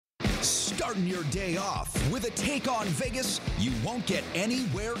Starting your day off with a take on Vegas you won't get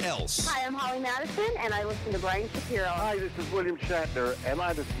anywhere else. Hi, I'm Holly Madison, and I listen to Brian Shapiro. Hi, this is William Shatner, and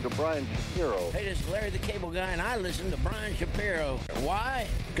I listen to Brian Shapiro. Hey, this is Larry the Cable Guy, and I listen to Brian Shapiro. Why?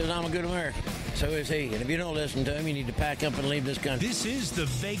 Because I'm a good American. So is he. And if you don't listen to him, you need to pack up and leave this country. This is the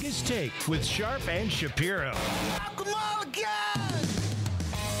Vegas Take with Sharp and Shapiro. Come on, guys!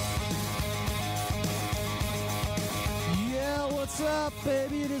 Yeah, what's up,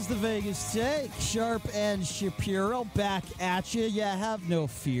 baby? It is the Vegas Take. Sharp and Shapiro back at you. Yeah, have no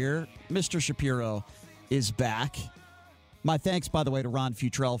fear. Mr. Shapiro is back. My thanks, by the way, to Ron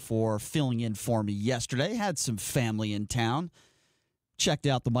Futrell for filling in for me yesterday. Had some family in town. Checked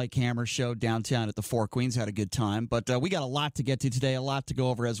out the Mike Hammer show downtown at the Four Queens. Had a good time. But we got a lot to get to today, a lot to go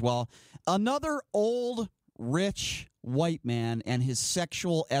over as well. Another old, rich white man and his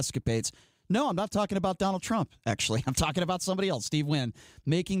sexual escapades. No, I'm not talking about Donald Trump, actually. I'm talking about somebody else, Steve Wynn,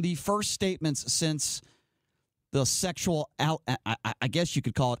 making the first statements since the sexual, I guess you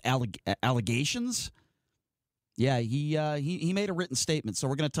could call it allegations. Yeah, he made a written statement. So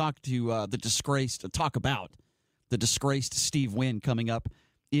we're going to talk to talk about the disgraced Steve Wynn coming up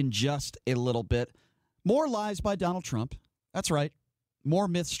in just a little bit. More lies by Donald Trump. That's right. More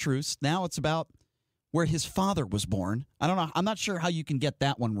myths, truths. Now it's about where his father was born. I don't know. I'm not sure how you can get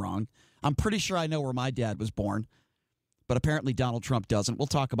that one wrong. I'm pretty sure I know where my dad was born, but apparently Donald Trump doesn't. We'll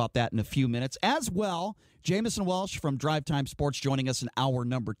talk about that in a few minutes. As well, Jamison Welsh from Drive Time Sports joining us in hour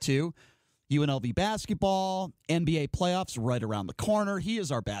number 2. UNLV basketball, NBA playoffs right around the corner. He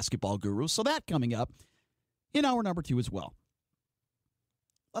is our basketball guru, so that coming up in hour number 2 as well.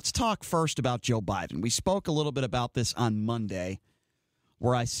 Let's talk first about Joe Biden. We spoke a little bit about this on Monday,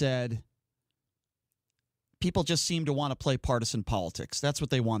 where I said people just seem to want to play partisan politics. That's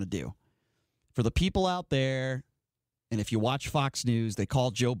what they want to do. For the people out there, and if you watch Fox News, they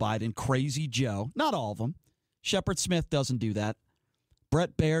call Joe Biden Crazy Joe. Not all of them. Shepard Smith doesn't do that.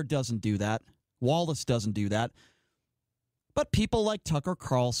 Brett Baird doesn't do that. Wallace doesn't do that. But people like Tucker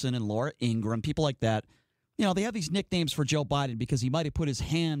Carlson and Laura Ingraham, people like that, you know, they have these nicknames for Joe Biden because he might have put his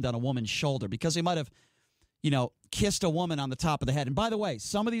hand on a woman's shoulder, because he might have, you know, kissed a woman on the top of the head. And by the way,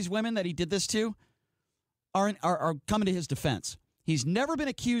 some of these women that he did this to are coming to his defense. He's never been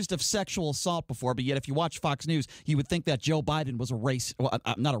accused of sexual assault before, but yet if you watch Fox News, you would think that Joe Biden was a racist. Well,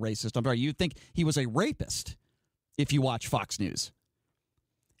 not a racist, I'm sorry. You'd think he was a rapist if you watch Fox News.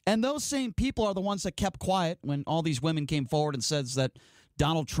 And those same people are the ones that kept quiet when all these women came forward and says that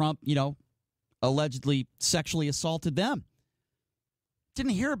Donald Trump, you know, allegedly sexually assaulted them.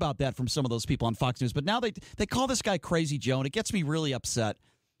 Didn't hear about that from some of those people on Fox News, but now they call this guy Crazy Joe, and it gets me really upset.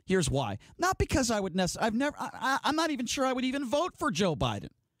 Here's why. Not because I would I'm not even sure I would even vote for Joe Biden.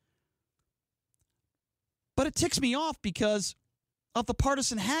 But it ticks me off because of the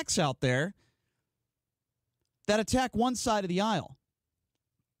partisan hacks out there that attack one side of the aisle.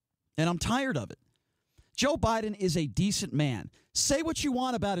 And I'm tired of it. Joe Biden is a decent man. Say what you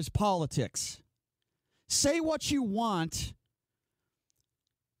want about his politics. Say what you want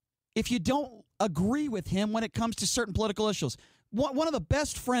if you don't agree with him when it comes to certain political issues. One of the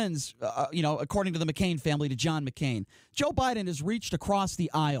best friends, according to the McCain family, to John McCain, Joe Biden has reached across the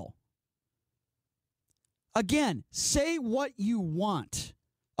aisle. Again, say what you want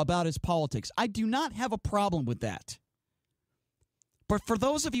about his politics. I do not have a problem with that. But for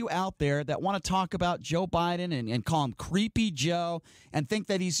those of you out there that want to talk about Joe Biden and call him Creepy Joe and think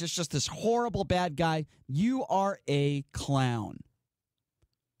that he's just this horrible bad guy, you are a clown.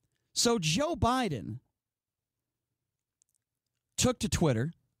 So Joe Biden took to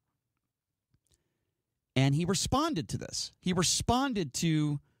Twitter, and he responded to this. He responded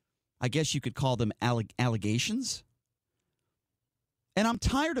to, I guess you could call them allegations. And I'm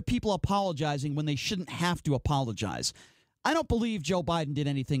tired of people apologizing when they shouldn't have to apologize. I don't believe Joe Biden did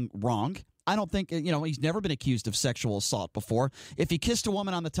anything wrong. I don't think, he's never been accused of sexual assault before. If he kissed a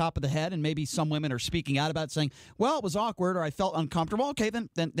woman on the top of the head, and maybe some women are speaking out about it, saying, well, it was awkward or I felt uncomfortable, okay,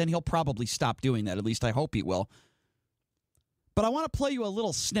 then he'll probably stop doing that. At least I hope he will. But I want to play you a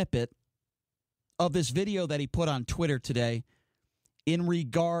little snippet of this video that he put on Twitter today in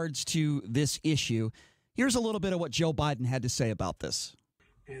regards to this issue. Here's a little bit of what Joe Biden had to say about this.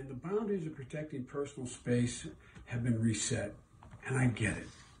 And the boundaries of protecting personal space have been reset. And I get it.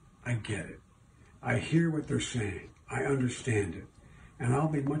 I get it. I hear what they're saying. I understand it. And I'll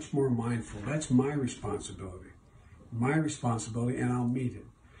be much more mindful. That's my responsibility. My responsibility, and I'll meet it.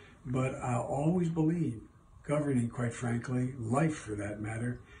 But I'll always believe governing, quite frankly, life for that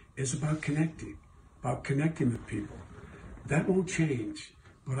matter, is about connecting with people. That won't change,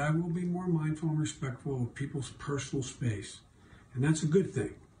 but I will be more mindful and respectful of people's personal space. And that's a good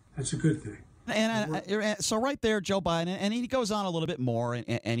thing. That's a good thing. So right there, Joe Biden, and he goes on a little bit more,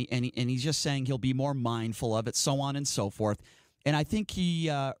 and he's just saying he'll be more mindful of it, so on and so forth. And I think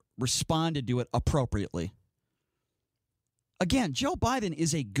he responded to it appropriately. Again, Joe Biden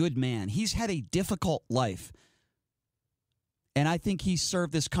is a good man. He's had a difficult life. And I think he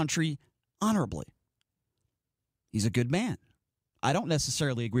served this country honorably. He's a good man. I don't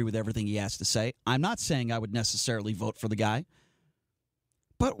necessarily agree with everything he has to say. I'm not saying I would necessarily vote for the guy.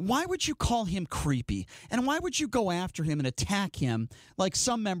 But why would you call him creepy? And why would you go after him and attack him like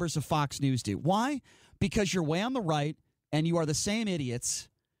some members of Fox News do? Why? Because you're way on the right, and you are the same idiots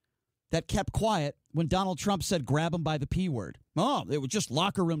that kept quiet when Donald Trump said grab him by the P word. Oh, it was just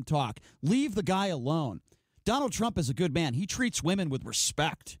locker room talk. Leave the guy alone. Donald Trump is a good man. He treats women with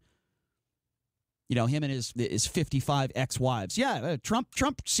respect. You know, him and his 55 ex-wives. Yeah, Trump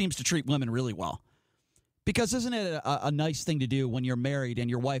seems to treat women really well. Because isn't it a nice thing to do when you're married and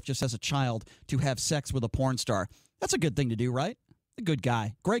your wife just has a child to have sex with a porn star? That's a good thing to do, right? A good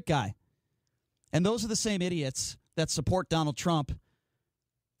guy. Great guy. And those are the same idiots that support Donald Trump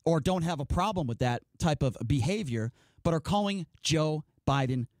or don't have a problem with that type of behavior, but are calling Joe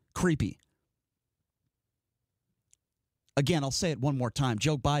Biden creepy. Again, I'll say it one more time.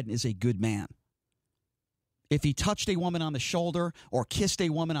 Joe Biden is a good man. If he touched a woman on the shoulder or kissed a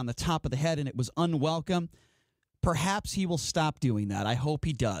woman on the top of the head and it was unwelcome, perhaps he will stop doing that. I hope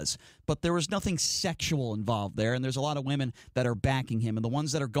he does. But there was nothing sexual involved there, and there's a lot of women that are backing him, and the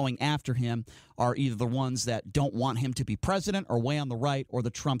ones that are going after him are either the ones that don't want him to be president or way on the right or the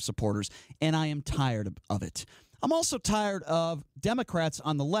Trump supporters, and I am tired of it. I'm also tired of Democrats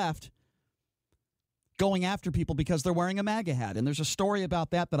on the left going after people because they're wearing a MAGA hat. And there's a story about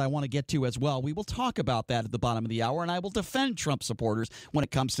that I want to get to as well. We will talk about that at the bottom of the hour, and I will defend Trump supporters when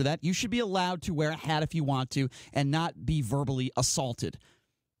it comes to that. You should be allowed to wear a hat if you want to and not be verbally assaulted.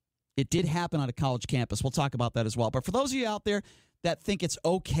 It did happen on a college campus. We'll talk about that as well. But for those of you out there that think it's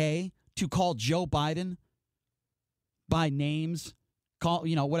okay to call Joe Biden by names, call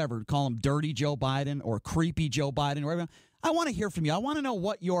him Dirty Joe Biden or Creepy Joe Biden or whatever, I want to hear from you. I want to know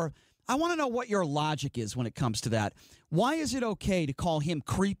what your logic is when it comes to that. Why is it okay to call him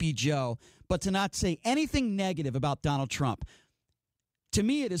Creepy Joe, but to not say anything negative about Donald Trump? To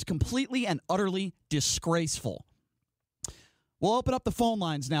me, it is completely and utterly disgraceful. We'll open up the phone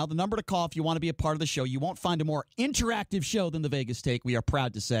lines now. The number to call if you want to be a part of the show. You won't find a more interactive show than the Vegas Take, we are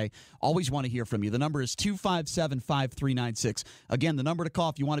proud to say. Always want to hear from you. The number is 257-5396. Again, the number to call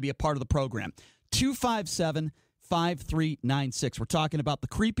if you want to be a part of the program. 257-5396. We're talking about the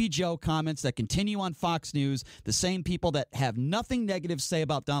Creepy Joe comments that continue on Fox News, the same people that have nothing negative to say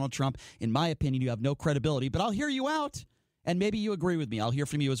about Donald Trump. In my opinion, you have no credibility, but I'll hear you out, and maybe you agree with me. I'll hear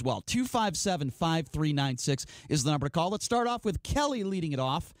from you as well. 257-5396 is the number to call. Let's start off with Kelly leading it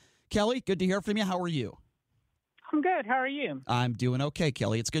off. Kelly, good to hear from you. How are you? I'm good. How are you? I'm doing okay,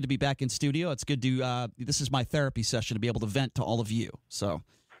 Kelly. It's good to be back in studio. It's good to this is my therapy session to be able to vent to all of you. So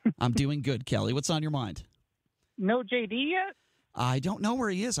I'm doing good, Kelly. What's on your mind? No JD yet? I don't know where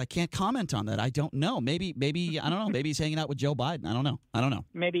he is. I can't comment on that. I don't know. Maybe I don't know. Maybe he's hanging out with Joe Biden. I don't know.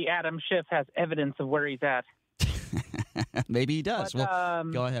 Maybe Adam Schiff has evidence of where he's at. Maybe he does. But, well,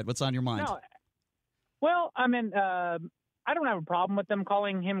 go ahead. What's on your mind? No, well, I mean, I don't have a problem with them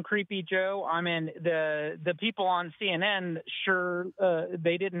calling him Creepy Joe. I mean, the people on CNN, sure,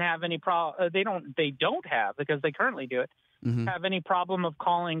 they didn't have any problem. They don't have, because they currently do it, have any problem of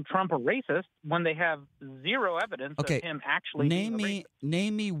calling Trump a racist when they have zero evidence of him actually being a racist.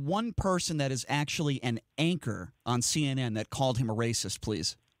 Name me one person that is actually an anchor on CNN that called him a racist,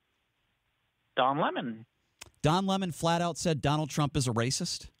 please. Don Lemon. Don Lemon flat out said Donald Trump is a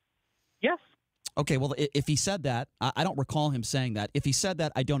racist? Yes. Okay, well, if he said that, I don't recall him saying that. If he said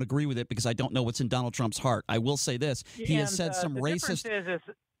that, I don't agree with it because I don't know what's in Donald Trump's heart. I will say this. He has said some racist...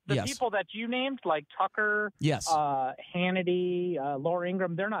 The people that you named, like Tucker, Hannity, Laura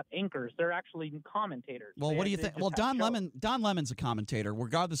Ingraham, they're not anchors. They're actually commentators. Well, what do you think? Well, Don Lemon's a commentator,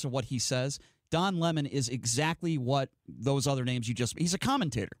 regardless of what he says. Don Lemon is exactly what those other names you just... He's a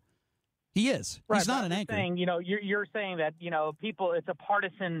commentator. He is. Right, he's not an anchor. You're saying that, people, it's a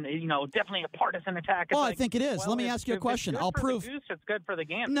partisan, definitely a partisan attack. It's I think it is. Let me ask you a question. I'll prove. It's good for the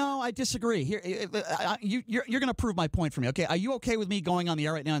game. No, I disagree. Here, you're going to prove my point for me. Okay, are you okay with me going on the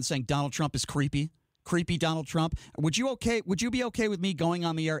air right now and saying Donald Trump is creepy? Creepy Donald Trump? Would you be okay with me going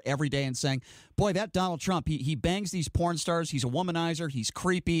on the air every day and saying, boy, that Donald Trump, he bangs these porn stars, he's a womanizer, he's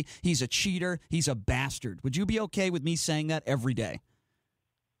creepy, he's a cheater, he's a bastard. Would you be okay with me saying that every day?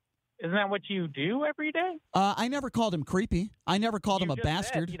 Isn't that what you do every day? I never called him creepy. I never called him a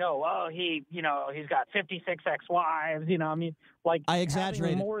bastard. Said, he's got 56 ex-wives. I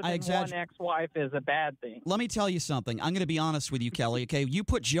exaggerated. Having more than one ex-wife is a bad thing. Let me tell you something. I'm going to be honest with you, Kelly. Okay, you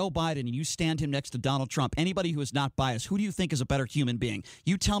put Joe Biden and you stand him next to Donald Trump. Anybody who is not biased, who do you think is a better human being?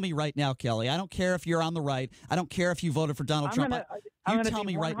 You tell me right now, Kelly. I don't care if you're on the right. I don't care if you voted for Donald Trump. You tell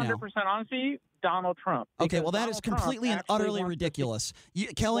me right now. 100% honest with you, Donald Trump. Okay, well, that is completely and utterly ridiculous.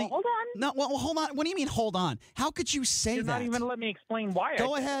 Kelly, hold on. No, well, hold on. What do you mean, hold on? How could you say You're that? not even let me explain why.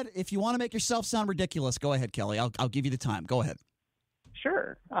 Go ahead. If you want to make yourself sound ridiculous, go ahead, Kelly. I'll give you the time. Go ahead.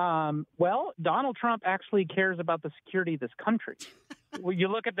 Sure. Well, Donald Trump actually cares about the security of this country. Well, you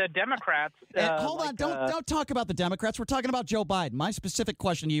look at the Democrats. Hold on. Don't talk about the Democrats. We're talking about Joe Biden. My specific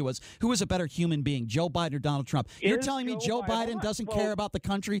question to you was, who is a better human being, Joe Biden or Donald Trump? You're telling me Joe Biden doesn't care about the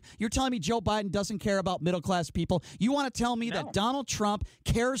country? You're telling me Joe Biden doesn't care about middle-class people? You want to tell me that Donald Trump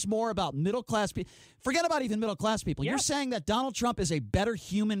cares more about middle-class people? Forget about even middle-class people. Yes. You're saying that Donald Trump is a better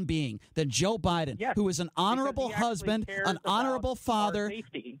human being than Joe Biden, who is an honorable husband, an honorable father.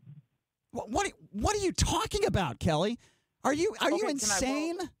 What are you talking about, Kelly? Are you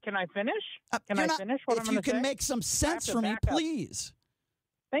insane? Can I finish? Can I finish what I'm going to say? If you can make some sense for me, please.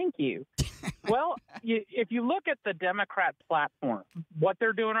 Thank you. Well, if you look at the Democrat platform, what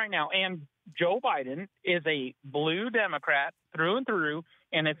they're doing right now, and Joe Biden is a blue Democrat through and through,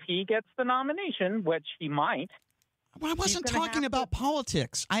 and if he gets the nomination, which he might. Well, I wasn't talking about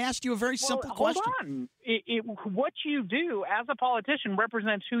politics. I asked you a very simple question. Hold on. What you do as a politician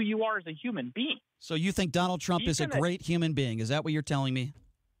represents who you are as a human being. So you think Donald Trump is a great human being? Is that what you're telling me?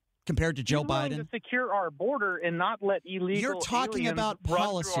 Compared to Joe Biden? To secure our border and not let illegal aliens about run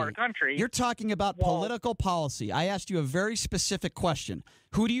policy. through our country. You're talking about political policy. I asked you a very specific question.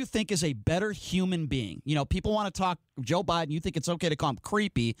 Who do you think is a better human being? You know, people want to talk Joe Biden. You think it's okay to call him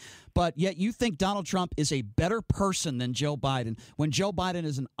creepy, but yet you think Donald Trump is a better person than Joe Biden when Joe Biden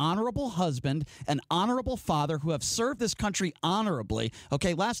is an honorable husband, an honorable father who have served this country honorably.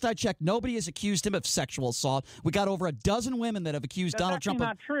 Okay, last I checked, nobody has accused him of sexual assault. We got over a dozen women that have accused Donald Trump of...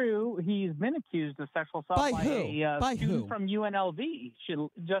 That's not true. He's been accused of sexual assault by who? A student from UNLV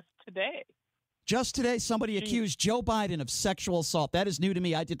just today. Just today, somebody accused Joe Biden of sexual assault. That is new to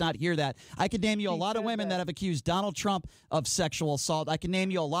me. I did not hear that. I can name you a lot of women that have accused Donald Trump of sexual assault. I can name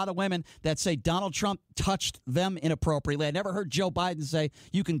you a lot of women that say Donald Trump touched them inappropriately. I never heard Joe Biden say,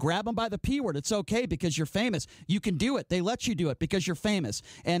 you can grab them by the P word. It's okay because you're famous. You can do it. They let you do it because you're famous.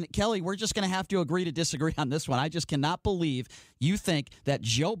 And, Kelly, we're just going to have to agree to disagree on this one. I just cannot believe you think that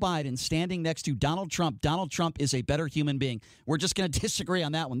Joe Biden standing next to Donald Trump is a better human being. We're just going to disagree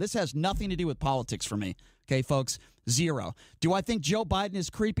on that one. This has nothing to do with politics for me. Okay, folks, zero. Do I think Joe Biden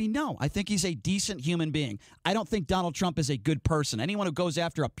is creepy? No. I think he's a decent human being. I don't think Donald Trump is a good person. Anyone who goes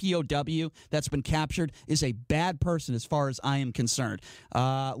after a POW that's been captured is a bad person as far as I am concerned.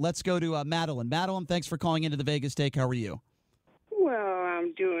 Let's go to Madeline. Madeline, thanks for calling into the Vegas Take. How are you? Well,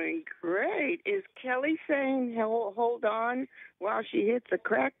 I'm doing great. Is Kelly saying hold on while she hits a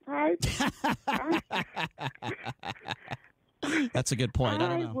crack pipe? That's a good point. I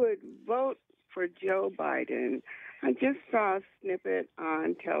don't know. I would vote for Joe Biden. I just saw a snippet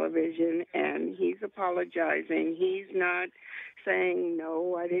on television, and he's apologizing. He's not saying,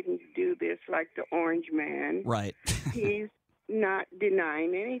 no, I didn't do this like the Orange Man. Right. He's not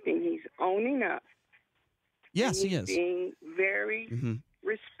denying anything. He's owning up. Yes, he is. Being very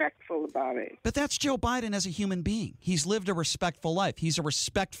respectful about it. But that's Joe Biden as a human being. He's lived a respectful life. He's a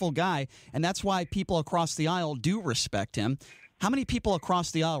respectful guy, and that's why people across the aisle do respect him. How many people across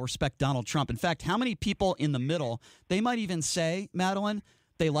the aisle respect Donald Trump? In fact, how many people in the middle, they might even say, Madeline,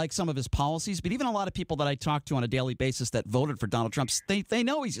 they like some of his policies, but even a lot of people that I talk to on a daily basis that voted for Donald Trump, they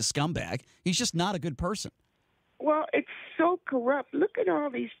know he's a scumbag. He's just not a good person. Well, it's so corrupt. Look at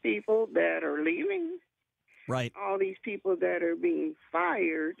all these people that are leaving. Right. All these people that are being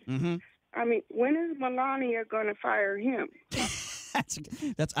fired. Mm-hmm. I mean, when is Melania going to fire him?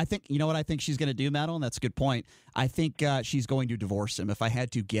 That's. I think, you know what I think she's going to do, Madeline? That's a good point. I think she's going to divorce him. If I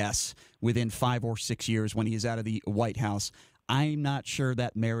had to guess, within 5 or 6 years when he's out of the White House, I'm not sure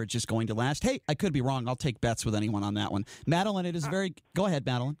that marriage is going to last. Hey, I could be wrong. I'll take bets with anyone on that one. Madeline, it is very... Go ahead,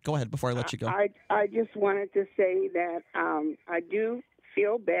 Madeline. Go ahead before I let you go. I just wanted to say that I do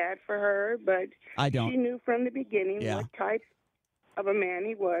feel bad for her, but I don't. She knew from the beginning what type of a man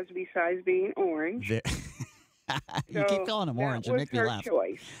he was besides being orange. You keep calling him orange and make me laugh.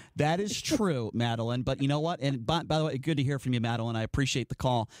 Choice. That is true, Madeline. But you know what? And by the way, good to hear from you, Madeline. I appreciate the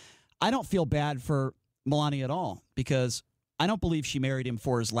call. I don't feel bad for Melania at all because I don't believe she married him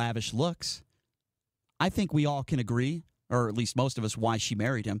for his lavish looks. I think we all can agree, or at least most of us, why she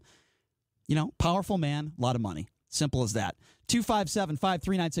married him. powerful man, a lot of money. Simple as that.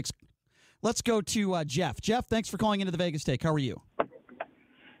 257-5396. Let's go to Jeff. Jeff, thanks for calling into the Vegas Take. How are you?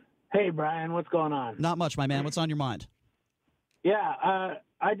 Hey, Brian, what's going on? Not much, my man. What's on your mind? Yeah,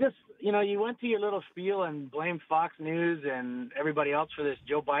 I just, you went to your little spiel and blamed Fox News and everybody else for this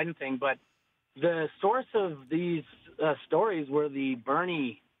Joe Biden thing, but the source of these stories were the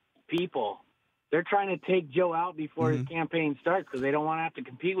Bernie people. They're trying to take Joe out before his campaign starts because they don't want to have to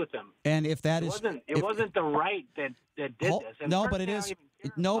compete with him. And if that it wasn't the right that did this. And no, but it is.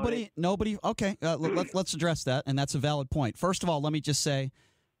 Nobody. Okay, let's address that, and that's a valid point. First of all, let me just say,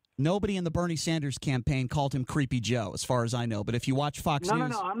 nobody in the Bernie Sanders campaign called him Creepy Joe, as far as I know. But if you watch Fox News...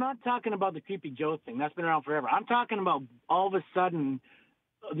 No, I'm not talking about the Creepy Joe thing. That's been around forever. I'm talking about all of a sudden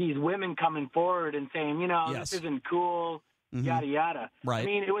these women coming forward and saying, this isn't cool, yada, yada. Right. I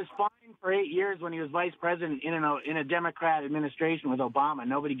mean, it was fine for 8 years when he was vice president in a Democrat administration with Obama.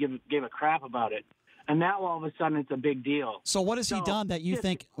 Nobody gave a crap about it. And now all of a sudden it's a big deal. So what has he done that you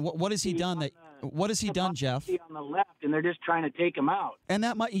think? What has he done What has he done, Jeff? On the left, and they're just trying to take him out. And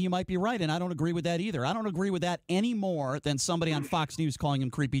you might be right, and I don't agree with that either. I don't agree with that any more than somebody on Fox News calling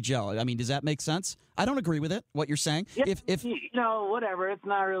him Creepy Joe. I mean, does that make sense? I don't agree with it. What you're saying? Yeah, if whatever. It's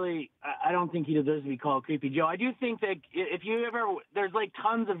not really. I don't think he deserves to be called Creepy Joe. I do think that if you ever, there's like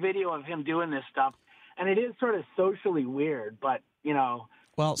tons of video of him doing this stuff, and it is sort of socially weird, but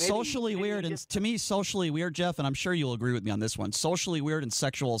Well, socially weird, and to me, socially weird, Jeff, and I'm sure you'll agree with me on this one. Socially weird and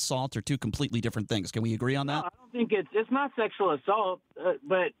sexual assault are two completely different things. Can we agree on that? No, I don't think it's not sexual assault,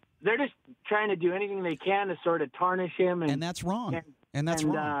 but they're just trying to do anything they can to sort of tarnish him, and that's wrong. And that's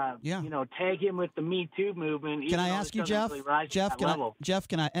wrong. Yeah, tag him with the Me Too movement. Can I ask you, Jeff? Really Jeff,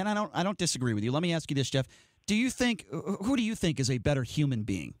 can I? And I don't disagree with you. Let me ask you this, Jeff. Who do you think is a better human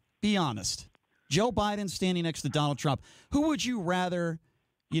being? Be honest. Joe Biden standing next to Donald Trump. Who would you rather?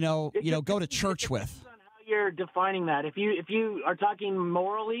 Go to church with. Depends on how you're defining that. If you are talking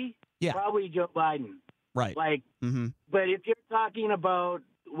morally, probably Joe Biden. Right. But if you're talking about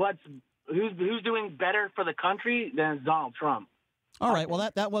who's doing better for the country, then it's Donald Trump. All right.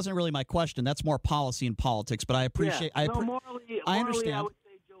 Well, that wasn't really my question. That's more policy and politics. But I appreciate. Morally, I understand. I would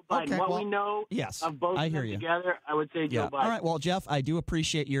say Joe Biden. Okay, we know of both of them together, I would say Joe Biden. All right. Well, Jeff, I do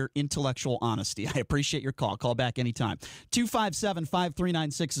appreciate your intellectual honesty. I appreciate your call. Call back anytime.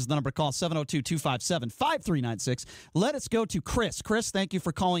 257-5396 is the number to call. 702-257-5396. Let us go to Chris. Chris, thank you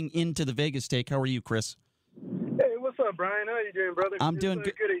for calling into the Vegas Take. How are you, Chris? Hey, what's up, Brian? How you doing, brother? I'm doing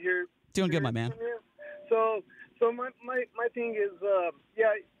good. Good to hear. Doing good, my man. So my thing is,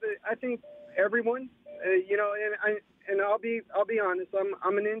 I think everyone, and I'll be honest.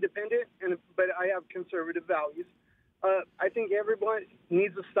 I'm an independent, but I have conservative values. I think everyone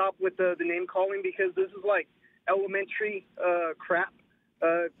needs to stop with the name calling because this is like elementary crap.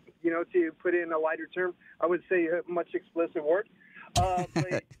 To put in a lighter term, I would say a much explicit word.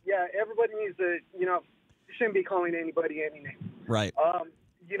 But yeah, everybody needs to, shouldn't be calling anybody any name. Right. But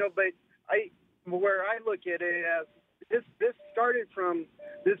where I look at it as this started from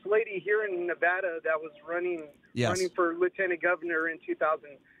this lady here in Nevada that was running for lieutenant governor in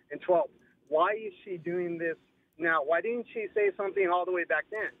 2012. Why is she doing this now? Why didn't she say something all the way back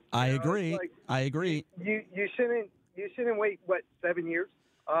then? I agree. You shouldn't wait 7 years.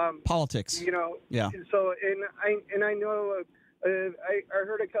 Politics. Yeah. So I know I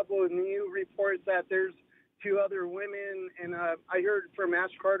heard a couple of new reports that there's 2 other women, and I heard from Ash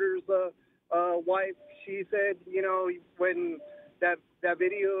Carter's wife. She said, when that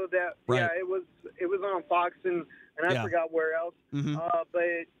video that it was on Fox and I forgot where else. Mm-hmm.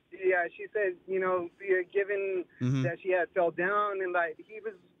 But yeah, she said, given that she had fell down and he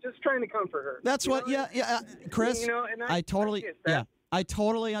was just trying to comfort her. That's what. Chris. And I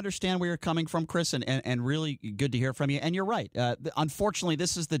totally understand where you're coming from, Chris, and really good to hear from you. And you're right. Unfortunately,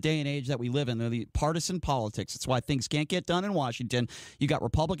 this is the day and age that we live in, the partisan politics. It's why things can't get done in Washington. You got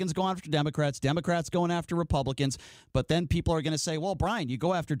Republicans going after Democrats, Democrats going after Republicans, but then people are going to say, well, Brian, you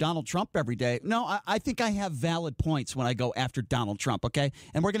go after Donald Trump every day. No, I think I have valid points when I go after Donald Trump, okay?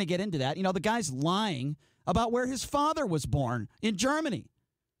 And we're going to get into that. The guy's lying about where his father was born in Germany.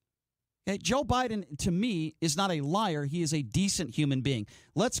 Okay, Joe Biden, to me, is not a liar. He is a decent human being.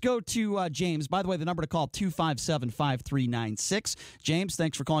 Let's go to James. By the way, the number to call, 257-5396. James,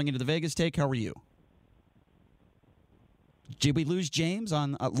 thanks for calling into the Vegas Take. How are you? Did we lose James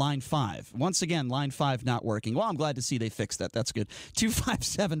on line 5? Once again, line 5 not working. Well, I'm glad to see they fixed that. That's good.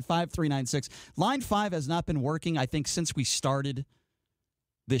 257-5396. Line 5 has not been working, I think, since we started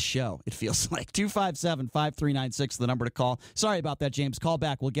this show, it feels like. 257-5396, the number to call. Sorry about that, James. Call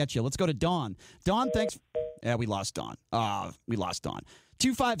back. We'll get you. Let's go to Dawn. Dawn, thanks. Yeah, we lost Dawn. We lost Dawn.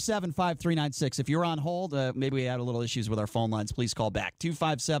 257-5396. If you're on hold, maybe we had a little issues with our phone lines. Please call back.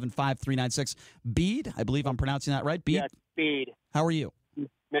 257-5396. Bede, I believe I'm pronouncing that right. Bede? Yeah, Bede. How are you?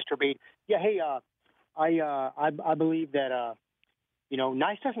 Mr. Bede. Yeah, hey, I believe that,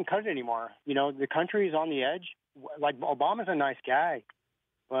 nice doesn't cut it anymore. The country is on the edge. Like, Obama's a nice guy.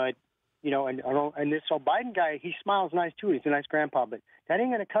 But, and this Biden guy, he smiles nice, too. He's a nice grandpa. But that ain't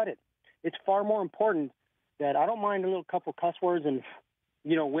going to cut it. It's far more important that I don't mind a little couple cuss words and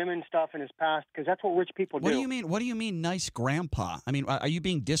women stuff in his past, because that's what rich people do. What do you mean, nice grandpa? I mean, are you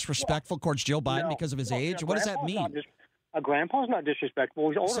being disrespectful towards Joe Biden because of his age? What does that mean? A grandpa's not disrespectful.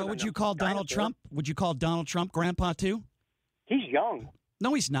 He's older. So would you call Donald Trump? Would you call Donald Trump grandpa too? He's young.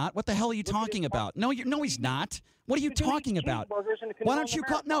 No, he's not. What the hell are you talking about? No, he's not. What are you talking about? Why don't you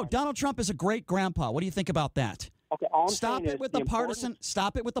call? No, Donald Trump is a great grandpa. What do you think about that? Okay, Stop it with the partisan.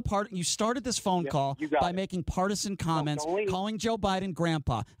 You started this phone call by making partisan comments, calling Joe Biden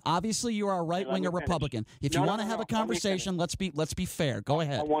grandpa. Obviously, you are a right-winger Republican. If you want to have a conversation, let's be fair. Go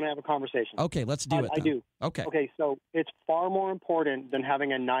ahead. I want to have a conversation. Okay, let's do it. I do. Okay. Okay, so it's far more important than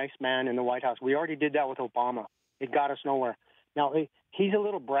having a nice man in the White House. We already did that with Obama. It got us nowhere. Now, he's a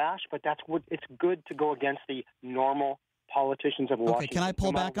little brash, but it's good to go against the normal politicians of Washington. Okay, can I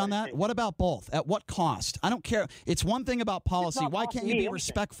pull back on that? What about both? At what cost? I don't care. It's one thing about policy. Why can't you be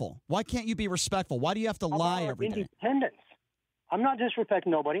respectful? Why can't you be respectful? Why do you have to lie every day? Independence. I'm not disrespecting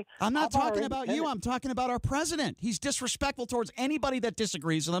nobody. I'm not talking about you. I'm talking about our president. He's disrespectful towards anybody that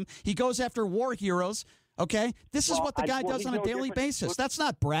disagrees with him. He goes after war heroes. Okay? This is what the guy does on a daily basis. That's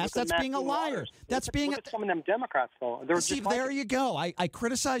not brash. That's being a liar. That's being some of them Democrats, though. See, there you go. I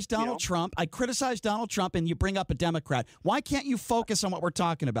criticize Donald Trump. I criticize Donald Trump, and you bring up a Democrat. Why can't you focus on what we're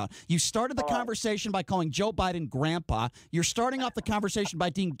talking about? You started the conversation by calling Joe Biden grandpa. You're starting off the conversation by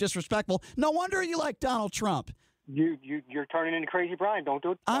being disrespectful. No wonder you like Donald Trump. You're turning into crazy Brian. Don't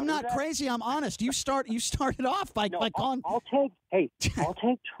do it. I'm not crazy. I'm honest. You started off by calling. I'll take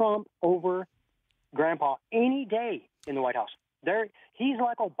Trump over Grandpa any day in the White House. He's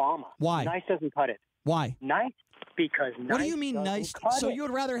like Obama. Why? Nice doesn't cut it. Why? Nice because nice. What do you mean nice? So you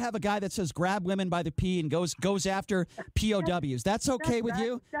would rather have a guy that says grab women by the pee and goes after POWs? That's okay with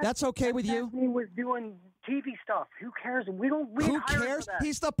you? That's okay with you? He was doing TV stuff. Who cares? Who cares?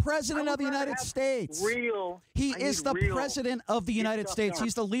 He's the president of the United States. He is the president of the United States.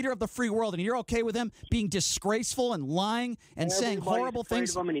 He's the leader of the free world, and you're okay with him being disgraceful and lying and saying horrible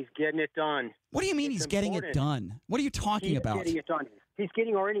things? And he's getting it done. What do you mean he's getting it done? What are you talking about? He's getting it done. He's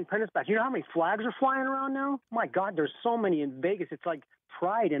getting our independence back. You know how many flags are flying around now? My God, there's so many in Vegas. It's like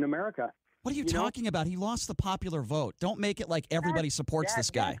pride in America. What are you talking about? He lost the popular vote. Don't make it like everybody supports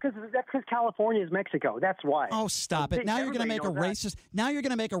this guy. That's because California is Mexico. That's why. Oh, stop it! Now you're going to make a racist. Now you're going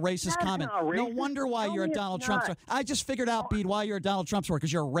to make a racist comment. No wonder why you're a Donald Trump. I just figured out, Bede, why you're a Donald Trump supporter,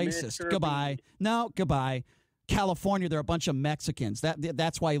 because you're a racist. Goodbye. No, goodbye. California, they're a bunch of Mexicans.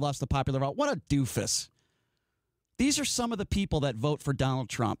 That's why he lost the popular vote. What a doofus. These are some of the people that vote for Donald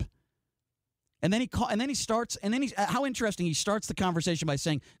Trump. And then how interesting, he starts the conversation by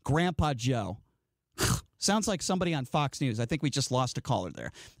saying, Grandpa Joe. Sounds like somebody on Fox News. I think we just lost a caller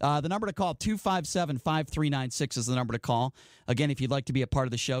there. The number to call, 257-5396 is the number to call. Again, if you'd like to be a part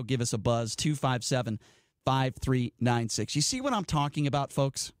of the show, give us a buzz, 257-5396. You see what I'm talking about,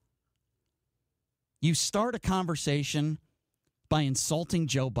 folks? You start a conversation by insulting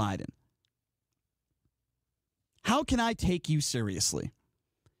Joe Biden. How can I take you seriously?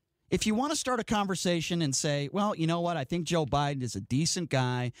 If you want to start a conversation and say, well, you know what? I think Joe Biden is a decent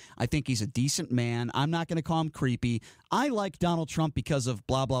guy. I think he's a decent man. I'm not going to call him creepy. I like Donald Trump because of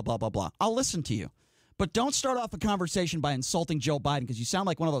blah, blah, blah, blah, blah. I'll listen to you. But don't start off a conversation by insulting Joe Biden, because you sound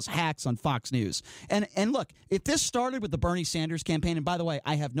like one of those hacks on Fox News. And look, if this started with the Bernie Sanders campaign, and by the way,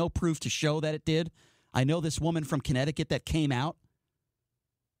 I have no proof to show that it did. I know this woman from Connecticut that came out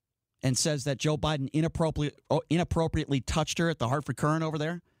and says that Joe Biden inappropriately touched her at the Hartford Current over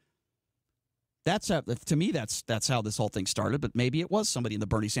there. To me, that's how this whole thing started, but maybe it was somebody in the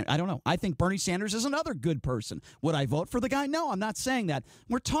Bernie Sanders. I don't know. I think Bernie Sanders is another good person. Would I vote for the guy? No, I'm not saying that.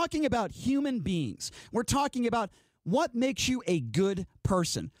 We're talking about human beings. We're talking about what makes you a good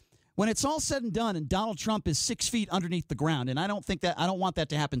person. When it's all said and done and Donald Trump is 6 feet underneath the ground, and I don't want that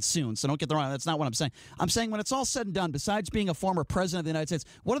to happen soon, so don't get the wrong. That's not what I'm saying. I'm saying when it's all said and done, besides being a former president of the United States,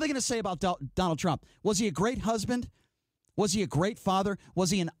 what are they going to say about Donald Trump? Was he a great husband? Was he a great father? Was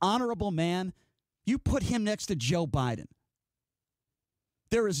he an honorable man? You put him next to Joe Biden.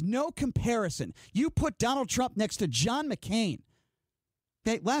 There is no comparison. You put Donald Trump next to John McCain.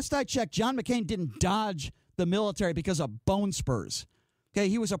 Okay, last I checked, John McCain didn't dodge the military because of bone spurs. Okay,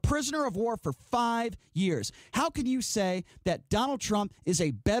 he was a prisoner of war for 5 years. How can you say that Donald Trump is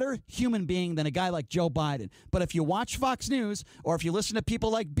a better human being than a guy like Joe Biden? But if you watch Fox News or if you listen to people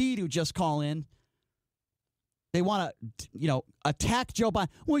like Bede who just call in, they want to, attack Joe Biden.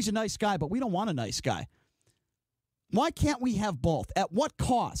 Well, he's a nice guy, but we don't want a nice guy. Why can't we have both? At what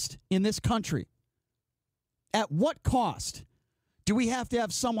cost in this country? At what cost do we have to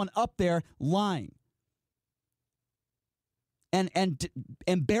have someone up there lying? And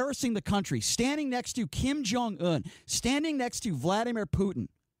embarrassing the country, standing next to Kim Jong-un, standing next to Vladimir Putin,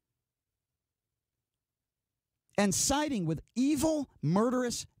 and siding with evil,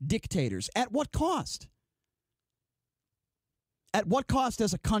 murderous dictators. At what cost? At what cost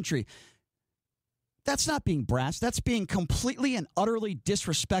as a country? That's not being brass. That's being completely and utterly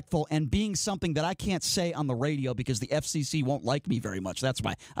disrespectful and being something that I can't say on the radio because the FCC won't like me very much. That's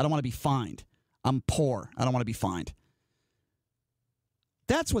why. I don't want to be fined. I'm poor. I don't want to be fined.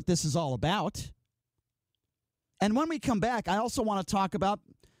 That's what this is all about. And when we come back, I also want to talk about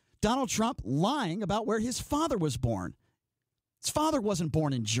Donald Trump lying about where his father was born. His father wasn't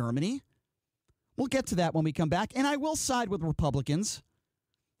born in Germany. We'll get to that when we come back. And I will side with Republicans.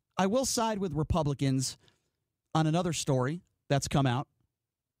 I will side with Republicans on another story that's come out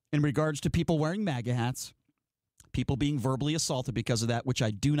in regards to people wearing MAGA hats, people being verbally assaulted because of that, which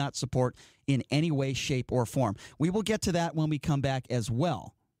I do not support in any way, shape, or form. We will get to that when we come back as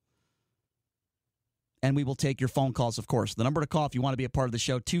well. And we will take your phone calls, of course. The number to call if you want to be a part of the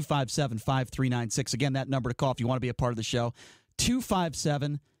show, 257-5396. Again, that number to call if you want to be a part of the show,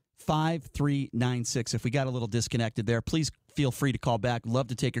 257-5396. If we got a little disconnected there, please feel free to call back. Love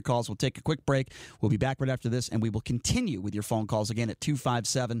to take your calls. We'll take a quick break. We'll be back right after this, and we will continue with your phone calls again at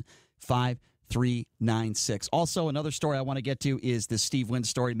 257-5396. Also, another story I want to get to is the Steve Wynn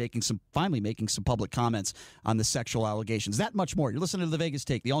story, finally making some public comments on the sexual allegations. That much more. You're listening to The Vegas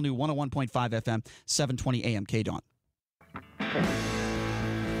Take, the all-new 101.5 FM, 720 AM KDWN.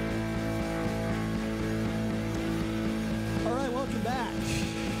 All right, welcome back.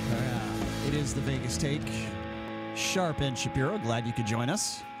 It is The Vegas Take. Sharp and Shapiro, glad you could join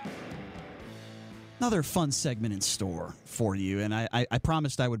us. Another fun segment in store for you, and I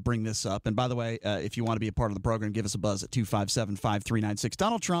promised I would bring this up. And by the way, if you want to be a part of the program, give us a buzz at 257-5396.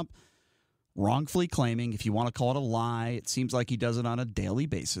 Donald Trump wrongfully claiming, if you want to call it a lie, it seems like he does it on a daily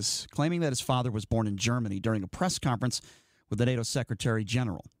basis, claiming that his father was born in Germany during a press conference with the NATO Secretary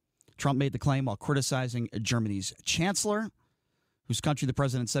General. Trump made the claim while criticizing Germany's chancellor, whose country the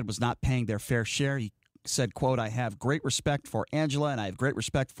president said was not paying their fair share. He said, quote, "I have great respect for Angela and I have great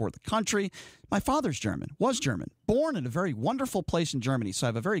respect for the country. My father's German, was German, born in a very wonderful place in Germany, so I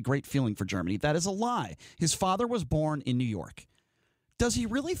have a very great feeling for Germany." That is a lie. His father was born in New York. Does he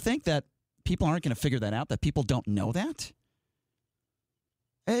really think that people aren't going to figure that out, that people don't know that?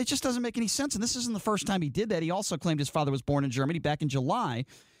 It just doesn't make any sense, and this isn't the first time he did that. He also claimed his father was born in Germany back in July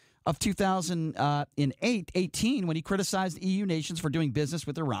of 2018 when he criticized EU nations for doing business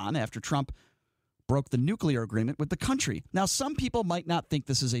with Iran after Trump broke the nuclear agreement with the country. Now, some people might not think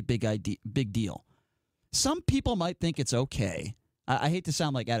this is a big deal. Some people might think it's okay. I hate to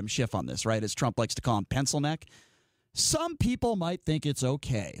sound like Adam Schiff on this, right, as Trump likes to call him pencil neck. Some people might think it's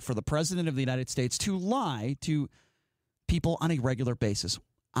okay for the president of the United States to lie to people on a regular basis.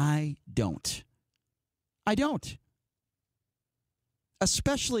 I don't. I don't.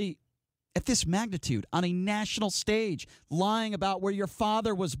 Especially at this magnitude, on a national stage, lying about where your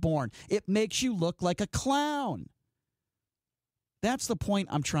father was born. It makes you look like a clown. That's the point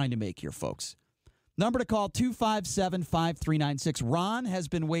I'm trying to make here, folks. Number to call, 257-5396. Ron has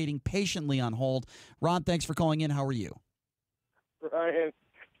been waiting patiently on hold. Ron, thanks for calling in. How are you? Ryan,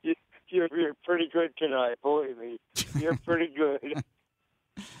 you're pretty good tonight, believe me. You're pretty good.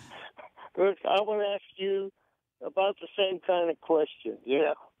 Look, I want to ask you about the same kind of question,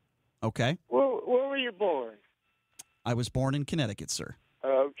 yeah? Okay. Where were you born? I was born in Connecticut, sir.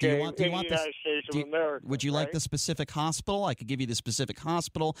 Okay. Do you want in the United States of America. Would you like the specific hospital? I could give you the specific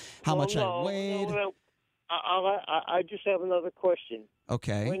hospital, how much I weighed. No. I just have another question.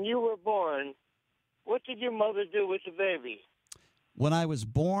 Okay. When you were born, what did your mother do with the baby? When I was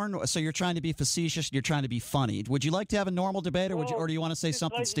born, so you're trying to be facetious, you're trying to be funny. Would you like to have a normal debate, or do you want to say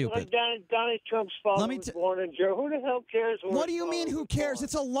something stupid? Like Donald Trump's father was born in Germany. Who the hell cares? What do you mean, who cares?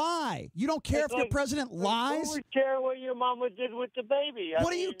 It's a lie. You don't care if your president lies? Who would care what your mama did with the baby?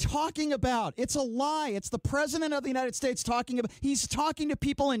 What are you talking about? It's a lie. It's the president of the United States talking about. He's talking to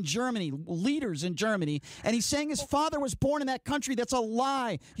people in Germany, leaders in Germany, and he's saying his father was born in that country. That's a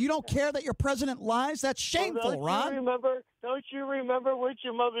lie. You don't care that your president lies? That's shameful, Ron. Don't you remember what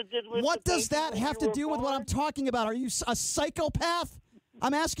your mother did with What the does baby that have to do with what I'm talking about? Are you a psychopath?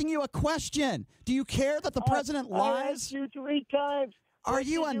 I'm asking you a question. Do you care that the president lies? I asked you 3 times. Are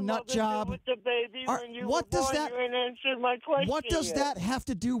you a nut job? With the baby when you what were does born, that? you ain't answered my question What does yet. that have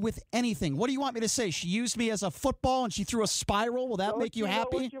to do with anything? What do you want me to say? She used me as a football and she threw a spiral. Will that make you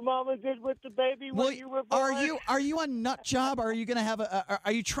happy? Know what your mama did with the baby when you were born? Are you a nut job? Or are you going to have a?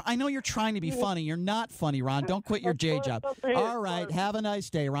 Are you? I know you're trying to be funny. You're not funny, Ron. Don't quit your J job. All right. Have a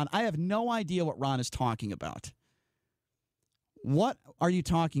nice day, Ron. I have no idea what Ron is talking about. What are you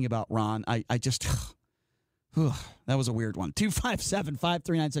talking about, Ron? I just. That was a weird one.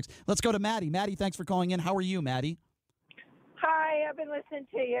 257-5396. Let's go to Maddie. Maddie, thanks for calling in. How are you, Maddie? Hi, I've been listening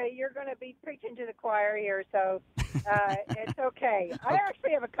to you. You're going to be preaching to the choir here, so it's okay. I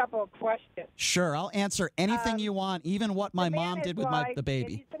actually have a couple of questions. Sure, I'll answer anything you want, even what my mom did with the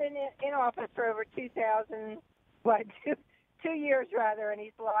baby. He's been in office for over 2 years, rather, and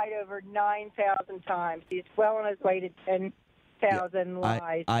he's lied over 9,000 times. He's well on his way to 10,000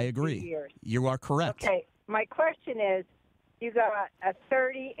 lies. I agree. 2 years. You are correct. Okay. My question is, you got a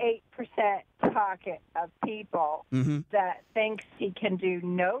 38% pocket of people that thinks he can do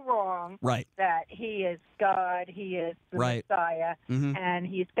no wrong, right? That he is God, he is the right. Messiah, and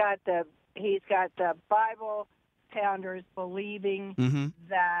he's got the Bible pounders believing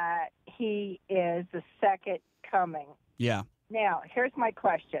that he is the second coming. Yeah. Now, here's my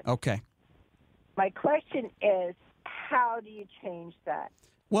question. Okay. My question is, how do you change that?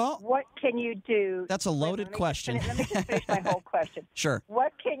 Well, what can you do? That's a loaded question. Let me just finish my whole question. Sure.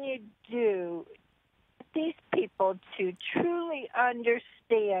 What can you do with these people to truly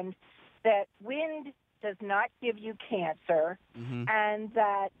understand that wind does not give you cancer, and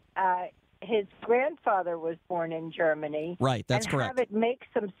that his grandfather was born in Germany? Right, that's and correct. Have it make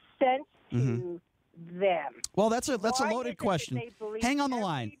some sense to them? Well, that's a loaded question. Hang on the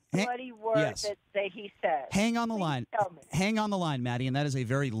line. Bloody word that he says. Hang on the line. Hang on the line, Maddie, and that is a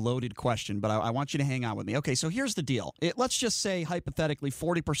very loaded question, but I want you to hang on with me. Okay, so here's the deal. Let's just say, hypothetically,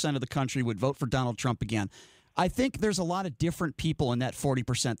 40% of the country would vote for Donald Trump again. I think there's a lot of different people in that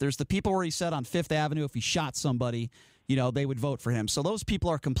 40%. There's the people where he said on Fifth Avenue if he shot somebody, they would vote for him. So those people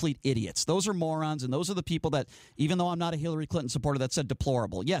are complete idiots. Those are morons, and those are the people that, even though I'm not a Hillary Clinton supporter, that said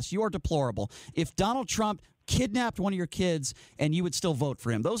deplorable. Yes, you are deplorable. If Donald Trump kidnapped one of your kids and you would still vote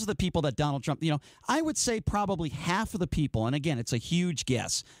for him, those are the people that Donald Trump, I would say probably half of the people, and again, it's a huge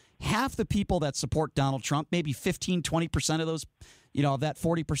guess, half the people that support Donald Trump, maybe 15, 20% of those, of that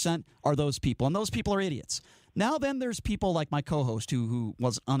 40% are those people, and those people are idiots. Now then there's people like my co-host who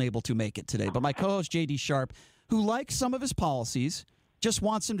was unable to make it today, but my co-host J.D. Sharp, who likes some of his policies, just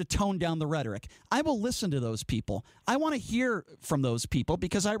wants him to tone down the rhetoric. I will listen to those people. I want to hear from those people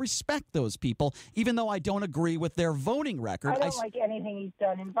because I respect those people, even though I don't agree with their voting record. I don't like anything he's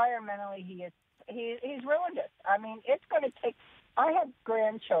done. Environmentally, he's ruined us. I mean, it's going to take – I have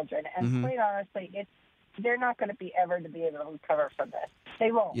grandchildren, and quite honestly, they're not going to be able to recover from this.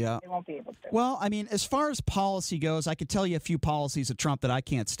 They won't. Yeah. They won't be able to. Well, I mean, as far as policy goes, I could tell you a few policies of Trump that I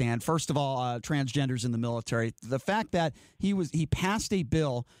can't stand. First of all, transgenders in the military. The fact that he passed a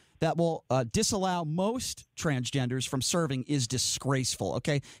bill that will disallow most transgenders from serving is disgraceful,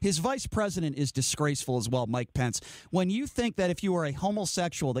 okay? His vice president is disgraceful as well, Mike Pence. When you think that if you are a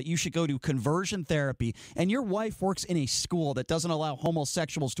homosexual that you should go to conversion therapy and your wife works in a school that doesn't allow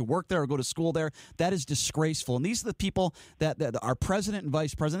homosexuals to work there or go to school there, that is disgraceful. And these are the people that are president and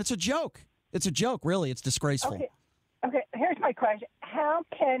vice president. It's a joke. It's a joke, really. It's disgraceful. Okay, here's my question. How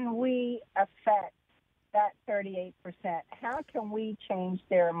can we affect that 38%? How can we change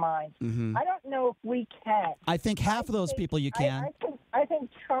their minds? I don't know if we can. I think half of those people you can. I think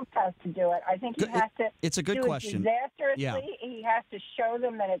Trump has to do it. I think he has to. It's a good question. Disastrously. Yeah. He has to show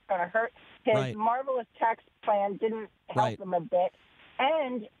them that it's going to hurt. His marvelous tax plan didn't help them a bit,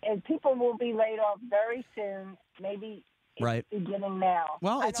 and people will be laid off very soon. Maybe. It's beginning now.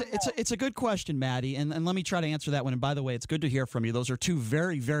 Well, it's a good question, Maddie, and let me try to answer that one. And by the way, it's good to hear from you. Those are two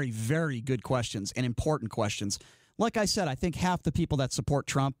very, very, very good questions and important questions. Like I said, I think half the people that support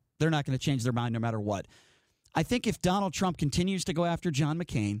Trump, they're not going to change their mind no matter what. I think if Donald Trump continues to go after John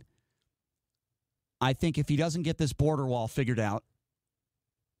McCain, I think if he doesn't get this border wall figured out,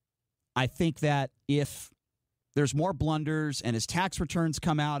 I think that if there's more blunders and his tax returns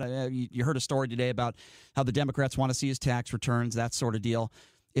come out. You heard a story today about how the Democrats want to see his tax returns, that sort of deal.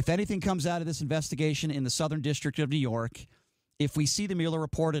 If anything comes out of this investigation in the Southern District of New York, if we see the Mueller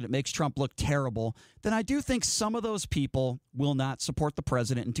report and it makes Trump look terrible, then I do think some of those people will not support the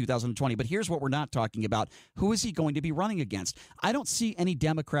president in 2020. But here's what we're not talking about. Who is he going to be running against? I don't see any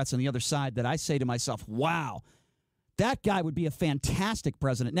Democrats on the other side that I say to myself, wow, that guy would be a fantastic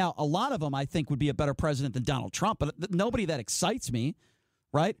president. Now, a lot of them I think would be a better president than Donald Trump, but nobody that excites me.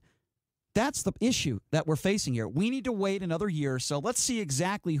 right? That's the issue that we're facing here. We need to wait another year or so. Let's see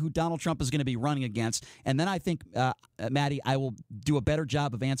exactly who Donald Trump is going to be running against. And then I think, Maddie, I will do a better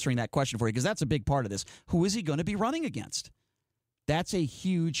job of answering that question for you, because that's a big part of this. Who is he going to be running against? That's a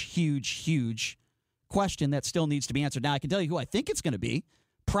huge, huge, huge question that still needs to be answered. Now, I can tell you who I think it's going to be.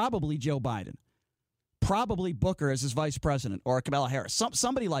 Probably Joe Biden. Probably Booker as his vice president, or Kamala Harris.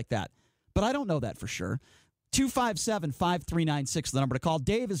 Somebody like that. But I don't know that for sure. 257-5396, the number to call.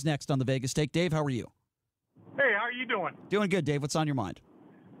 Dave is next on the Vegas Take. Dave, how are you? Hey, how are you doing? Doing good, Dave. What's on your mind?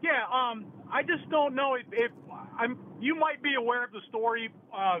 Yeah, I just don't know if you might be aware of the story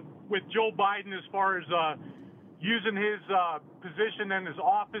with Joe Biden as far as using his position and his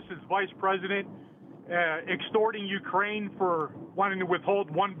office as vice president, extorting Ukraine for wanting to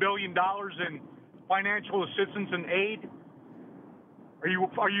withhold $1 billion in financial assistance and aid.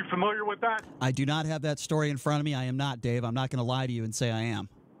 Are you familiar with that? I do not have that story in front of me. I am not, Dave. I'm not going to lie to you and say I am.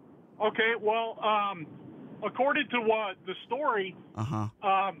 Okay, well, according to the story,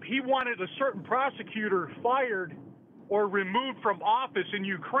 he wanted a certain prosecutor fired or removed from office in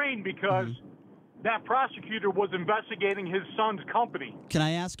Ukraine because that prosecutor was investigating his son's company. Can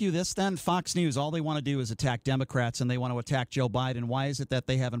I ask you this then? Fox News, all they want to do is attack Democrats, and they want to attack Joe Biden. Why is it that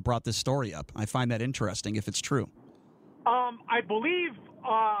they haven't brought this story up? I find that interesting if it's true. I believe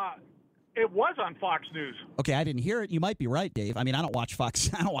it was on Fox News. Okay, I didn't hear it. You might be right, Dave. I mean, I don't watch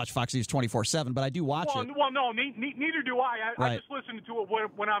Fox News 24/7, but I do watch it. Well, no, neither do I. I just listen to it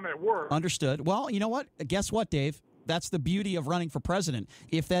when I'm at work. Understood. Well, you know what? Guess what, Dave? That's the beauty of running for president.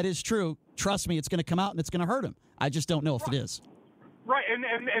 If that is true, trust me, it's going to come out and it's going to hurt him. I just don't know if it is. Right, and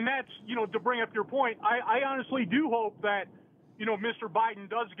that's, to bring up your point, I honestly do hope that, Mr. Biden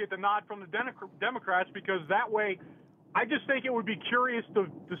does get the nod from the Democrats, because that way I just think it would be curious to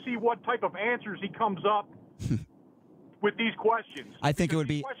see what type of answers he comes up with these questions. I think it would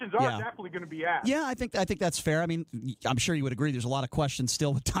be questions are definitely going to be asked. Yeah, I think that's fair. I mean, I'm sure you would agree. There's a lot of questions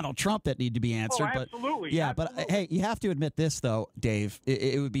still with Donald Trump that need to be answered. Oh, absolutely. But, yeah, absolutely. But hey, you have to admit this though, Dave.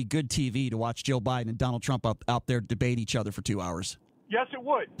 It would be good TV to watch Joe Biden and Donald Trump out there debate each other for 2 hours. Yes, it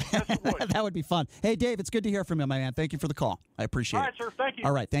would. Yes, it would. That would be fun. Hey, Dave, it's good to hear from you, my man. Thank you for the call. I appreciate it. All right, sir. Thank you.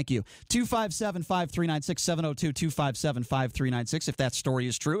 All right, thank you. 257-5396, 702-257-5396. If that story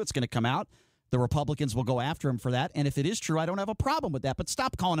is true, it's going to come out. The Republicans will go after him for that. And if it is true, I don't have a problem with that. But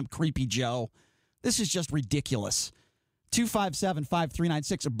stop calling him Creepy Joe. This is just ridiculous.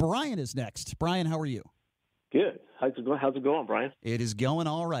 257-5396. Brian is next. Brian, how are you? Good. How's it going, Brian? It is going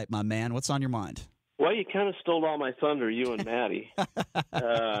all right, my man. What's on your mind? Well, you kind of stole all my thunder, you and Maddie.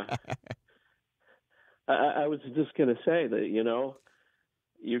 I was just going to say that,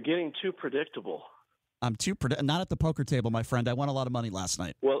 you're getting too predictable. I'm not at the poker table, my friend. I won a lot of money last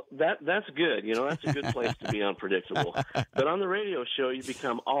night. Well, that's good. That's a good place to be unpredictable. But on the radio show, you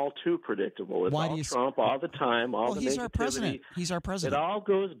become all too predictable. It's all Trump all the time, all the negativity. He's our president. He's our president. It all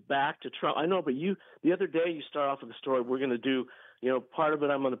goes back to Trump. I know, but the other day you start off with the story, we're going to do part of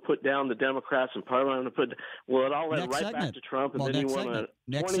it I'm going to put down the Democrats, and part of it I'm going to put – well, it all led back to Trump, and then you want a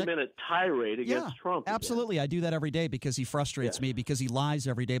 20-minute tirade against Trump. Absolutely. I do that every day because he frustrates me, because he lies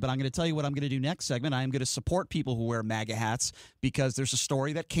every day. But I'm going to tell you what I'm going to do next segment. I am going to support people who wear MAGA hats, because there's a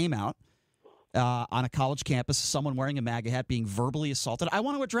story that came out on a college campus, someone wearing a MAGA hat being verbally assaulted. I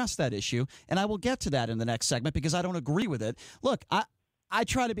want to address that issue, and I will get to that in the next segment because I don't agree with it. Look, I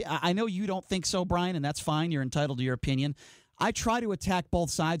try to be – I know you don't think so, Brian, and that's fine. You're entitled to your opinion. I try to attack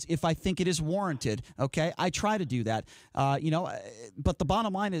both sides if I think it is warranted, okay? I try to do that. But the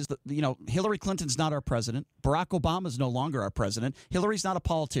bottom line is that, Hillary Clinton's not our president. Barack Obama is no longer our president. Hillary's not a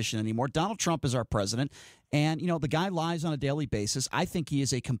politician anymore. Donald Trump is our president. And, the guy lies on a daily basis. I think he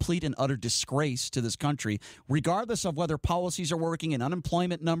is a complete and utter disgrace to this country, regardless of whether policies are working and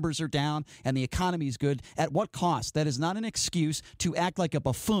unemployment numbers are down and the economy is good. At what cost? That is not an excuse to act like a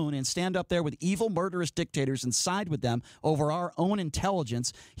buffoon and stand up there with evil, murderous dictators and side with them over our own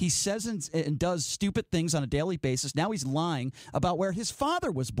intelligence. He says and does stupid things on a daily basis. Now he's lying about where his father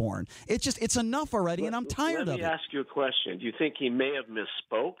was born. It's enough already, and I'm tired of it. Let me ask you a question. Do you think he may have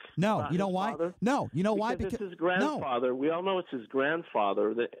misspoke? No. You know why? Father? No. You know why? Because it's his grandfather. No. We all know it's his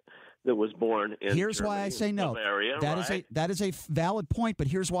grandfather that was born in Here's Germany, why I say no. Bavaria, that is a valid point, but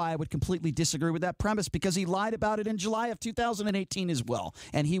here's why I would completely disagree with that premise, because he lied about it in July of 2018 as well.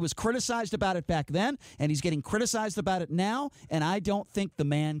 And he was criticized about it back then, and he's getting criticized about it now, and I don't think the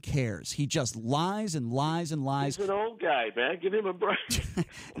man cares. He just lies and lies and lies. He's an old guy, man. Give him a break.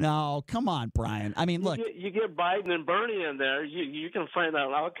 No, come on, Brian. I mean, look. You get Biden and Bernie in there, you can find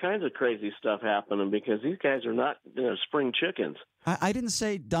out all kinds of crazy stuff happening, because these guys are not spring chickens. I didn't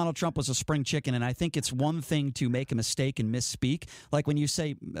say Donald Trump Trump was a spring chicken, and I think it's one thing to make a mistake and misspeak. Like when you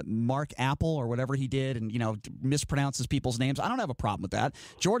say Mark Apple or whatever he did and, mispronounces people's names. I don't have a problem with that.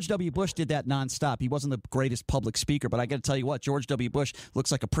 George W. Bush did that nonstop. He wasn't the greatest public speaker, but I got to tell you what, George W. Bush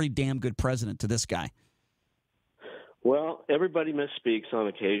looks like a pretty damn good president to this guy. Well, everybody misspeaks on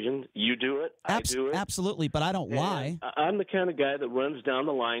occasion. You do it. I do it. Absolutely, but I don't lie. I'm the kind of guy that runs down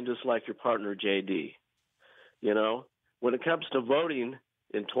the line just like your partner, JD. When it comes to voting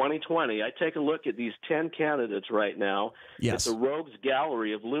in 2020, I take a look at these 10 candidates right now. Yes. It's a rogues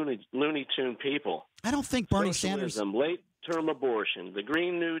gallery of Looney Tune people. I don't think Bernie Sanders... Late-term abortion, the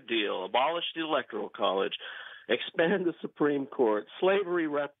Green New Deal, abolish the Electoral College, expand the Supreme Court, slavery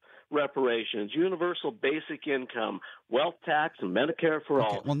reparations, universal basic income, wealth tax, and Medicare for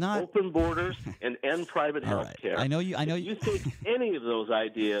all, open borders, and end private health care. I know you. If you think any of those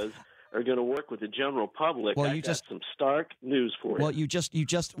ideas are going to work with the general public, I've got some stark news for you.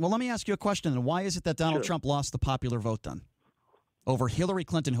 Well, let me ask you a question then. Why is it that Donald Trump lost the popular vote then? Over Hillary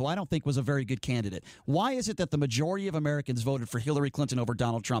Clinton, who I don't think was a very good candidate. Why is it that the majority of Americans voted for Hillary Clinton over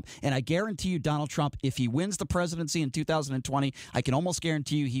Donald Trump? And I guarantee you Donald Trump, if he wins the presidency in 2020, I can almost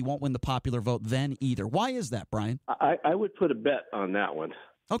guarantee you he won't win the popular vote then either. Why is that, Brian? I would put a bet on that one.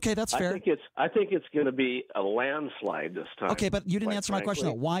 Okay, that's fair. I think it's going to be a landslide this time. Okay, but you didn't answer my question,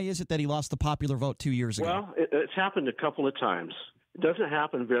 though. Why is it that he lost the popular vote 2 years ago? Well, it's happened a couple of times. It doesn't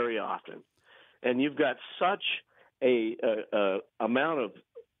happen very often. And you've got such a amount of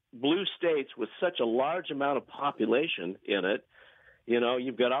blue states with such a large amount of population in it.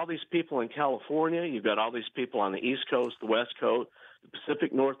 You've got all these people in California. You've got all these people on the East Coast, the West Coast, the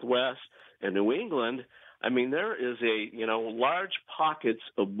Pacific Northwest, and New England. I mean, there is large pockets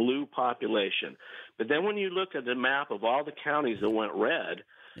of blue population. But then when you look at the map of all the counties that went red,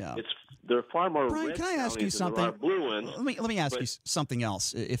 there are far more Brian, red can I ask you counties than there are blue ones. Let me ask you something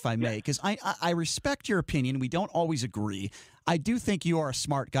else, if I may, because I respect your opinion. We don't always agree. I do think you are a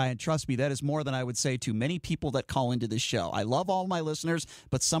smart guy, and trust me, that is more than I would say to many people that call into this show. I love all my listeners,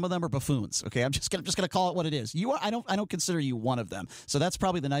 but some of them are buffoons. Okay, I'm just gonna call it what it is. You are. I don't consider you one of them. So that's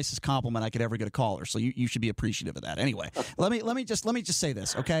probably the nicest compliment I could ever get a caller. So you should be appreciative of that. Anyway, let me just say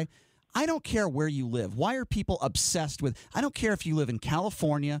this. Okay. I don't care where you live. Why are people obsessed with? I don't care if you live in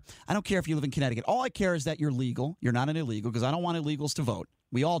California. I don't care if you live in Connecticut. All I care is that you're legal. You're not an illegal, because I don't want illegals to vote.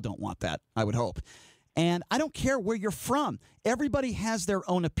 We all don't want that, I would hope. And I don't care where you're from. Everybody has their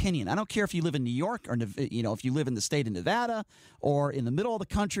own opinion. I don't care if you live in New York or, if you live in the state of Nevada or in the middle of the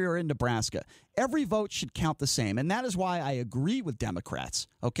country or in Nebraska. Every vote should count the same. And that is why I agree with Democrats,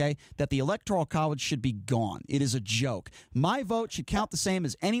 okay, that the Electoral College should be gone. It is a joke. My vote should count the same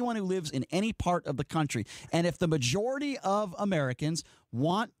as anyone who lives in any part of the country. And if the majority of Americans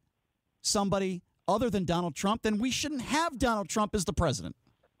want somebody other than Donald Trump, then we shouldn't have Donald Trump as the president.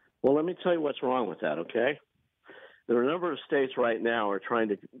 Well, let me tell you what's wrong with that, okay? There are a number of states right now are trying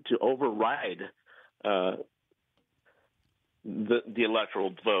to override the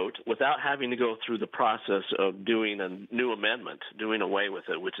electoral vote without having to go through the process of doing a new amendment, doing away with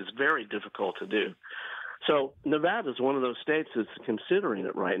it, which is very difficult to do. So Nevada is one of those states that's considering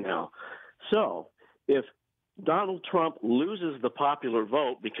it right now. So if Donald Trump loses the popular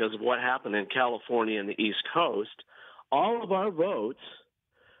vote because of what happened in California and the East Coast, all of our votes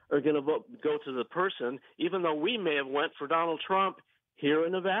are going to go to the person, even though we may have went for Donald Trump here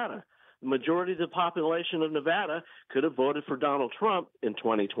in Nevada. The majority of the population of Nevada could have voted for Donald Trump in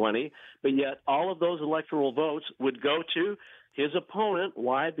 2020, but yet all of those electoral votes would go to his opponent.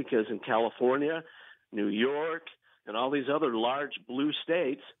 Why? Because in California, New York, and all these other large blue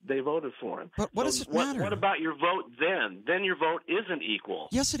states, they voted for him. But what does it matter? What about your vote then? Then your vote isn't equal.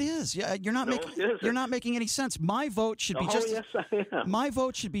 Yes, it is. Yeah, you're not making any sense. My vote should be My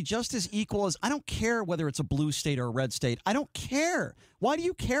vote should be just as equal as. I don't care whether it's a blue state or a red state. I don't care. Why do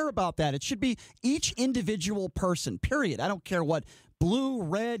you care about that? It should be each individual person. Period. I don't care what blue,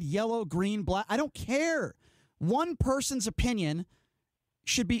 red, yellow, green, black. I don't care. One person's opinion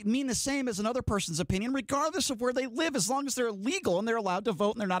should mean the same as another person's opinion, regardless of where they live, as long as they're legal and they're allowed to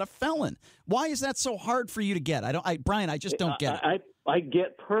vote and they're not a felon. Why is that so hard for you to get? Brian, I just don't get it. I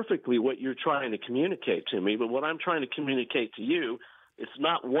get perfectly what you're trying to communicate to me, but what I'm trying to communicate to you, it's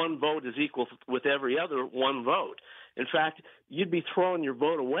not one vote is equal with every other one vote. In fact, you'd be throwing your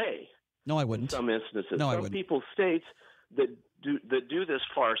vote away. No, I wouldn't. In some instances. No, I wouldn't. Some people's states that do this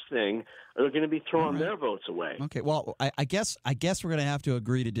farce thing are going to be throwing their votes away. Okay, well, I guess we're going to have to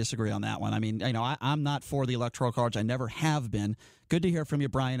agree to disagree on that one. I mean, I'm not for the Electoral College. I never have been. Good to hear from you,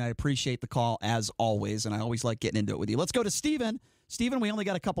 Brian. I appreciate the call, as always, and I always like getting into it with you. Let's go to Stephen. Stephen, we only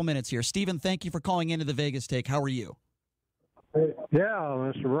got a couple minutes here. Stephen, thank you for calling into the Vegas Take. How are you? Yeah,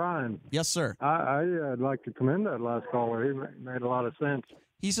 Mr. Bryan. Yes, sir. I'd like to commend that last caller. He made a lot of sense.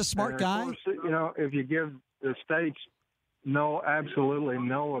 He's a smart guy. Of course, if you give the states absolutely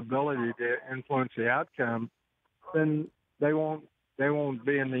no ability to influence the outcome, then they won't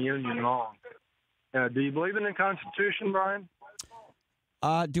be in the union long. Do you believe in the Constitution, Brian?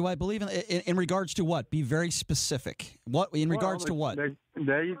 Do I believe in regards to what? Be very specific. What in regards to what?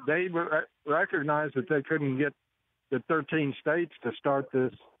 They recognized that they couldn't get the 13 states to start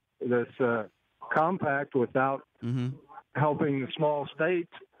this compact without helping the small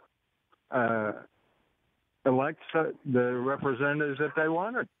states elect the representatives that they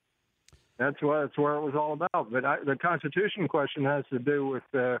wanted. That's where it was all about. But the Constitution question has to do with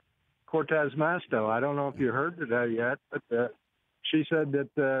Cortez Masto. I don't know if you heard today yet, but she said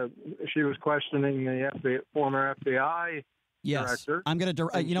that she was questioning the former FBI director. I'm going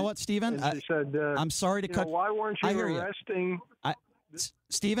to. You know what, Stephen? She said, I'm sorry to cut. Why weren't you arresting?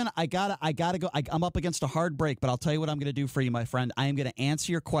 Stephen, I gotta go. I'm up against a hard break, but I'll tell you what I'm going to do for you, my friend. I am going to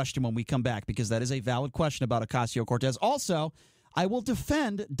answer your question when we come back because that is a valid question about Ocasio-Cortez. Also, I will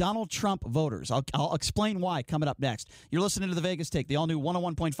defend Donald Trump voters. I'll explain why coming up next. You're listening to The Vegas Take, the all-new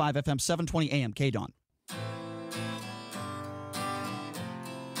 101.5 FM, 720 AM KDWN.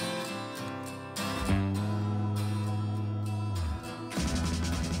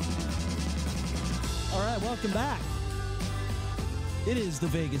 All right, welcome back. It is The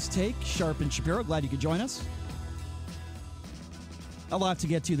Vegas Take. Sharp and Shapiro, glad you could join us. A lot to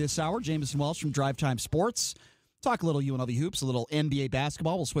get to this hour. Jameson Welsh from Drive Time Sports. Talk a little UNLV hoops, a little NBA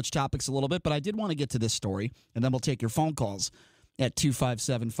basketball. We'll switch topics a little bit, but I did want to get to this story, and then we'll take your phone calls at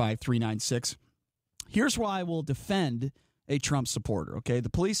 257-5396. Here's why I will defend a Trump supporter, okay? The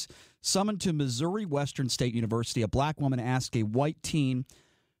police summoned to Missouri Western State University a black woman asked a white teen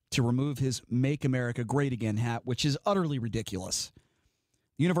to remove his Make America Great Again hat, which is utterly ridiculous.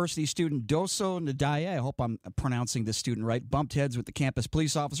 University student Doso Nadaye, I hope I'm pronouncing this student right, bumped heads with the campus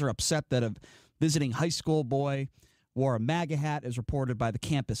police officer, upset that a visiting high school boy wore a MAGA hat, as reported by the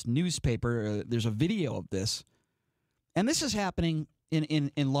campus newspaper. There's a video of this. And this is happening in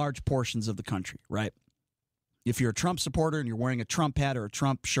large portions of the country, right? If you're a Trump supporter and you're wearing a Trump hat or a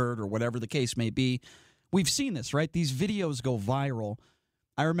Trump shirt or whatever the case may be, we've seen this, right? These videos go viral.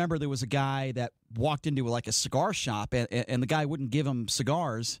 I remember there was a guy that walked into like a cigar shop and the guy wouldn't give him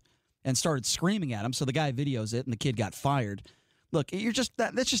cigars and started screaming at him. So the guy videos it and the kid got fired. Look,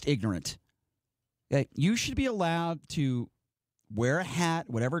 that's just ignorant. Okay? You should be allowed to wear a hat,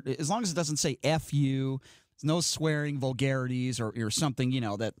 whatever, as long as it doesn't say F you. There's no swearing, vulgarities, or something,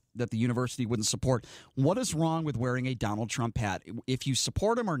 that the university wouldn't support. What is wrong with wearing a Donald Trump hat? If you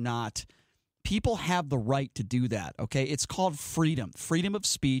support him or not, people have the right to do that, okay? It's called freedom of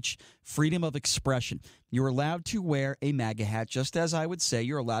speech, freedom of expression. You're allowed to wear a MAGA hat, just as I would say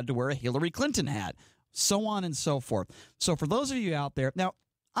you're allowed to wear a Hillary Clinton hat, so on and so forth. So for those of you out there, now,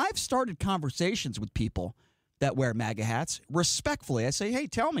 I've started conversations with people that wear MAGA hats. Respectfully, I say, hey,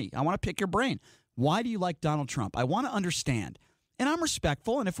 tell me. I want to pick your brain. Why do you like Donald Trump? I want to understand. And I'm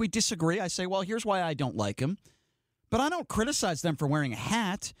respectful, and if we disagree, I say, well, here's why I don't like him. But I don't criticize them for wearing a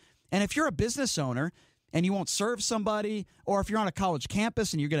hat. And if you're a business owner and you won't serve somebody, or if you're on a college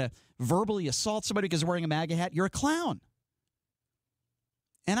campus and you're going to verbally assault somebody because they're wearing a MAGA hat, you're a clown.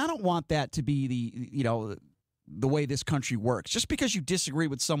 And I don't want that to be the way this country works. Just because you disagree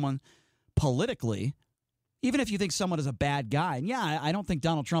with someone politically, even if you think someone is a bad guy, and yeah, I don't think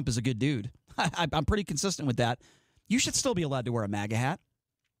Donald Trump is a good dude. I'm pretty consistent with that. You should still be allowed to wear a MAGA hat.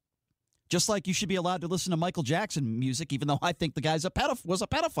 Just like you should be allowed to listen to Michael Jackson music, even though I think the guy was a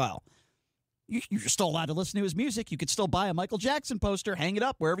pedophile. You're still allowed to listen to his music. You could still buy a Michael Jackson poster, hang it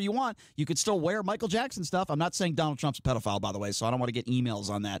up wherever you want. You could still wear Michael Jackson stuff. I'm not saying Donald Trump's a pedophile, by the way, so I don't want to get emails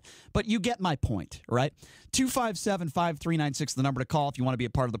on that. But you get my point, right? 257-5396, the number to call if you want to be a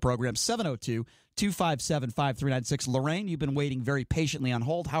part of the program. 702-257-5396. Lorraine, you've been waiting very patiently on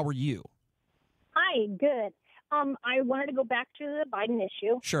hold. How are you? Hi, good. I wanted to go back to the Biden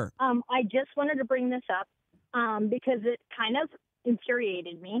issue. Sure. I just wanted to bring this up because it kind of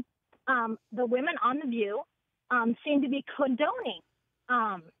infuriated me. The women on The View seem to be condoning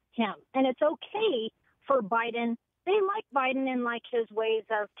him. And it's okay for Biden. They like Biden and like his ways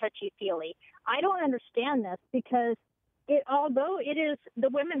of touchy-feely. I don't understand this because although it is the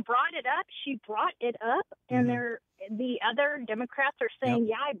women brought it up, she brought it up, and the other Democrats are saying,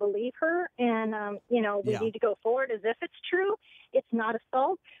 yeah, I believe her, and, we need to go forward as if it's true. It's not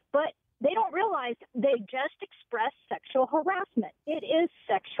assault. But they don't realize they just expressed sexual harassment. It is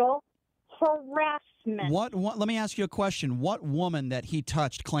sexual harassment. harassment. What? Let me ask you a question. What woman that he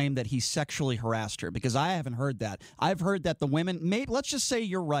touched claimed that he sexually harassed her? Because I haven't heard that. I've heard that the women, let's just say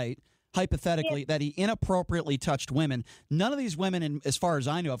you're right, hypothetically, that he inappropriately touched women. None of these women, as far as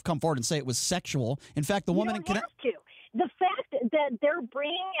I know, have come forward and say it was sexual. In fact, the woman... You don't have to. The fact that they're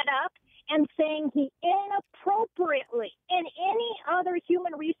bringing it up and saying he inappropriately, in any other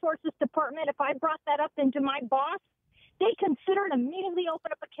human resources department, if I brought that up into my boss, they consider it, immediately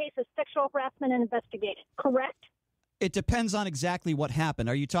open up a case of sexual harassment and investigate it, correct? It depends on exactly what happened.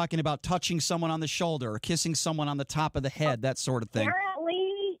 Are you talking about touching someone on the shoulder or kissing someone on the top of the head, that sort of thing?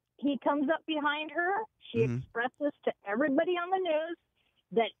 Apparently, he comes up behind her. She expresses to everybody on the news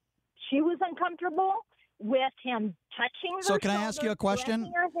that she was uncomfortable with him touching her. So can I ask you a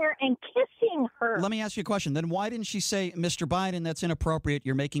question? Her hair and kissing her. Let me ask you a question. Then why didn't she say, Mr. Biden, that's inappropriate.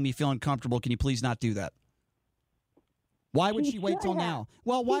 You're making me feel uncomfortable. Can you please not do that? Why would she wait till now?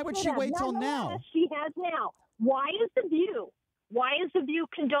 Well, why would she wait till now? She has now. Why is the View? Why is the View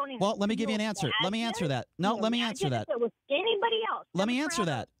condoning? Well, let me give you an answer. Let me answer that. No, let me answer that. If it was anybody else. Let me answer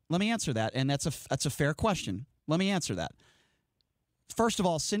that. Let me answer that. And that's a fair question. Let me answer that. First of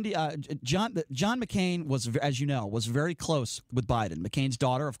all, John McCain was, as you know, was very close with Biden. McCain's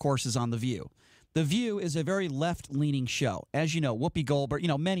daughter, of course, is on The View. The View is a very left-leaning show. As you know, Whoopi Goldberg,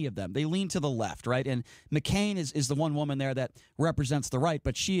 many of them, they lean to the left, right? And McCain is the one woman there that represents the right,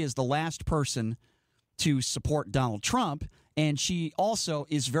 but she is the last person to support Donald Trump, and she also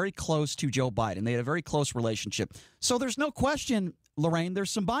is very close to Joe Biden. They had a very close relationship. So there's no question, Lorraine,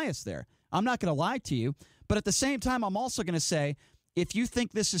 there's some bias there. I'm not going to lie to you, but at the same time, I'm also going to say, if you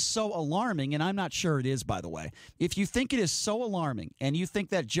think this is so alarming, and I'm not sure it is, by the way, if you think it is so alarming and you think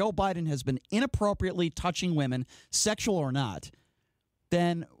that Joe Biden has been inappropriately touching women, sexual or not,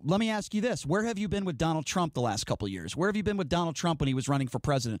 then let me ask you this. Where have you been with Donald Trump the last couple of years? Where have you been with Donald Trump when he was running for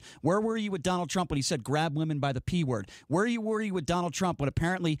president? Where were you with Donald Trump when he said grab women by the P word? Where were you with Donald Trump when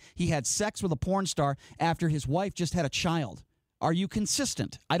apparently he had sex with a porn star after his wife just had a child? Are you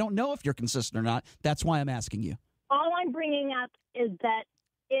consistent? I don't know if you're consistent or not. That's why I'm asking you. All I'm bringing up is that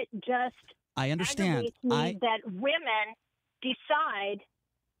it just I understand that women decide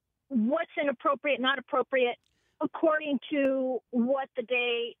what's inappropriate, not appropriate, according to what the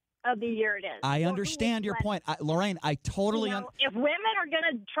day of the year it is. I understand your point. Lorraine, I totally if women are going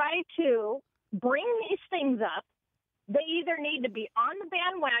to try to bring these things up, they either need to be on the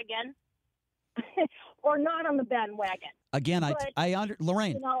bandwagon or not on the bandwagon. Again,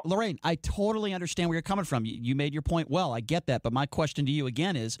 Lorraine, I totally understand where you're coming from. You made your point well. I get that. But my question to you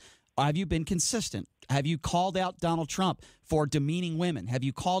again is, have you been consistent? Have you called out Donald Trump for demeaning women? Have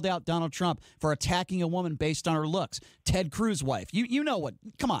you called out Donald Trump for attacking a woman based on her looks? Ted Cruz's wife. You know what?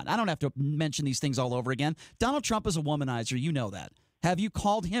 Come on. I don't have to mention these things all over again. Donald Trump is a womanizer. You know that. Have you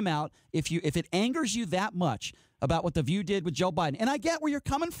called him out if it angers you that much about what The View did with Joe Biden? And I get where you're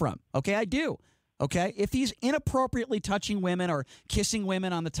coming from. Okay, I do. Okay, if he's inappropriately touching women or kissing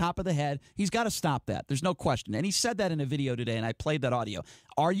women on the top of the head, he's got to stop that. There's no question. And he said that in a video today, and I played that audio.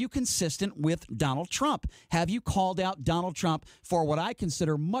 Are you consistent with Donald Trump? Have you called out Donald Trump for what I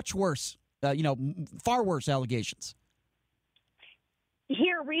consider much worse, far worse allegations?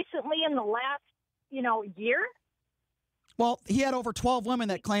 Here recently in the last, year? Well, he had over 12 women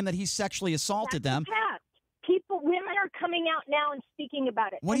that claim that he sexually assaulted them. Women are coming out now and speaking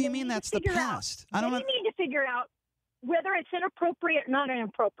about it. What do you mean that's the past? They need to figure out whether it's inappropriate or not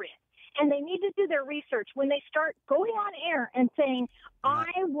inappropriate. And they need to do their research. When they start going on air and saying, I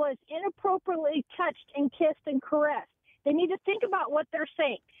was inappropriately touched and kissed and caressed, they need to think about what they're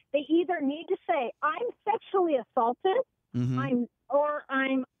saying. They either need to say, I'm sexually assaulted, I'm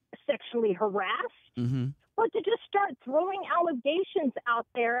sexually harassed, or to just start throwing allegations out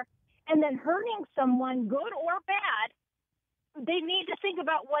there and then hurting someone, good or bad. They need to think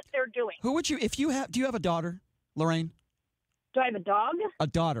about what they're doing. Who would you, do you have a daughter, Lorraine? Do I have a dog? A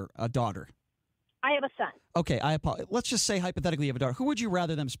daughter. I have a son. Okay, I apologize. Let's just say hypothetically you have a daughter. Who would you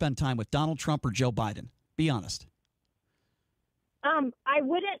rather them spend time with, Donald Trump or Joe Biden? Be honest. I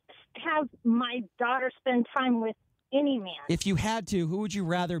wouldn't have my daughter spend time with any man. If you had to, who would you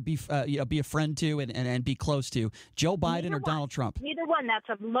rather be a friend to and be close to, Joe Biden or Donald Trump? Neither one. That's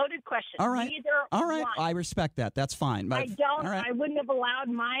a loaded question. All right. All right. One. I respect that. That's fine. But I wouldn't have allowed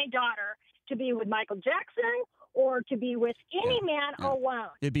my daughter to be with Michael Jackson or to be with any man alone.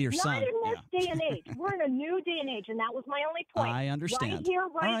 It'd be your son. Not in this day and age. We're in a new day and age, and that was my only point. I understand. Right here,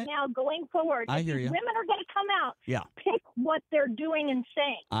 right now, going forward. I hear you. Women are going to come out. Yeah. Pick what they're doing and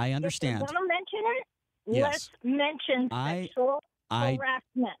saying. I understand. If they want to mention it, yes. let's mention sexual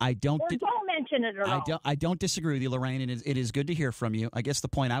harassment. I don't. Or don't mention it at all. I don't disagree with you, Lorraine, and it is good to hear from you. I guess the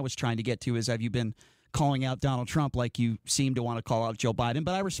point I was trying to get to is, have you been calling out Donald Trump like you seem to want to call out Joe Biden?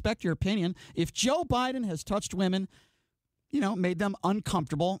 But I respect your opinion. If Joe Biden has touched women, made them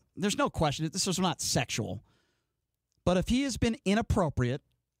uncomfortable, there's no question that this is not sexual. But if he has been inappropriate,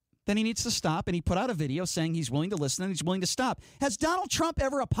 then he needs to stop, and he put out a video saying he's willing to listen and he's willing to stop. Has Donald Trump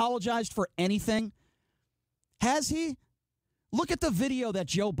ever apologized for anything? Has he? Look at the video that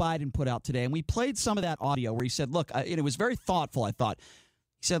Joe Biden put out today, and we played some of that audio where he said, look, it was very thoughtful, I thought.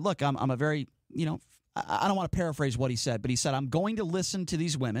 He said, look, I'm a very, I don't want to paraphrase what he said, but he said, I'm going to listen to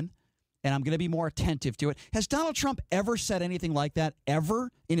these women, and I'm going to be more attentive to it. Has Donald Trump ever said anything like that ever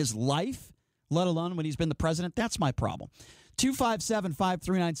in his life, let alone when he's been the president? That's my problem.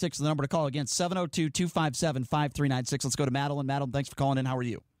 257-5396 is the number to call. Again, 702-257-5396. Let's go to Madeline. Madeline, thanks for calling in. How are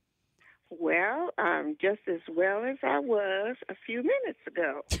you? Well, just as well as I was a few minutes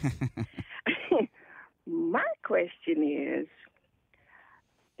ago. My question is,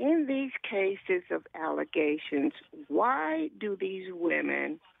 in these cases of allegations, why do these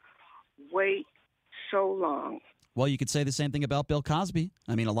women wait so long? Well, you could say the same thing about Bill Cosby.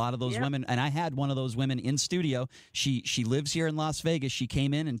 I mean, a lot of those women, and I had one of those women in studio. She lives here in Las Vegas. She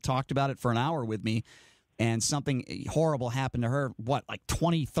came in and talked about it for an hour with me, and something horrible happened to her, like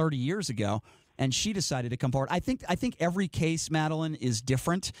 20, 30 years ago, and she decided to come forward. I think every case, Madeline, is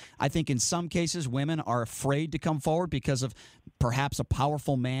different. I think in some cases women are afraid to come forward because of perhaps a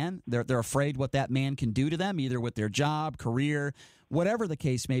powerful man. They're afraid what that man can do to them, either with their job, career, whatever the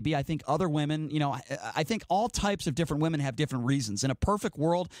case may be. I think other women, I think all types of different women have different reasons. In a perfect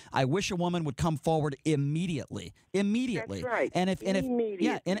world, I wish a woman would come forward immediately. That's right.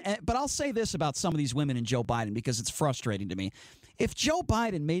 But I'll say this about some of these women and Joe Biden, because it's frustrating to me. If Joe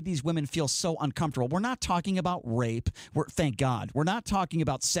Biden made these women feel so uncomfortable, we're not talking about rape. Thank God. We're not talking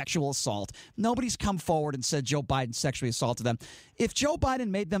about sexual assault. Nobody's come forward and said Joe Biden sexually assaulted them. If Joe Biden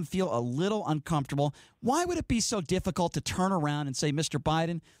made them feel a little uncomfortable, why would it be so difficult to turn around and say, Mr.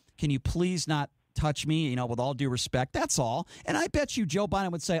 Biden, can you please not touch me, with all due respect? That's all. And I bet you Joe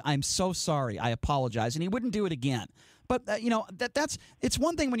Biden would say, I'm so sorry, I apologize, and he wouldn't do it again. But, it's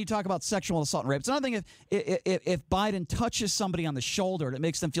one thing when you talk about sexual assault and rape. It's another thing if Biden touches somebody on the shoulder and it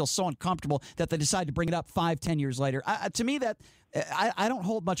makes them feel so uncomfortable that they decide to bring it up 5-10 years later. To me, that I don't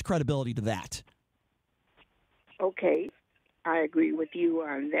hold much credibility to that. Okay, I agree with you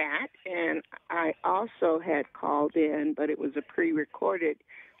on that. And I also had called in, but it was a pre-recorded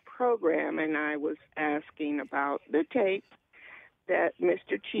program, and I was asking about the tape that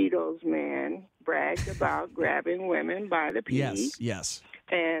Mr. Cheeto's man bragged about grabbing women by the pee. Yes.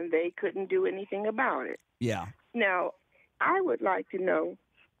 And they couldn't do anything about it. Yeah. Now, I would like to know,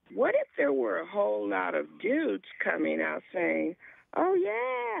 what if there were a whole lot of dudes coming out saying, oh,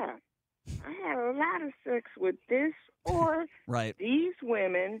 yeah, I had a lot of sex with this or these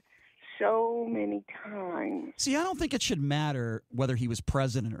women so many times. See, I don't think it should matter whether he was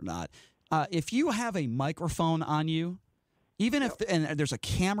president or not. If you have a microphone on you, even if and there's a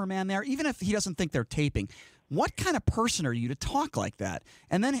cameraman there, even if he doesn't think they're taping, what kind of person are you to talk like that?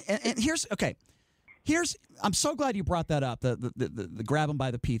 And then and here's I'm so glad you brought that up, the grab him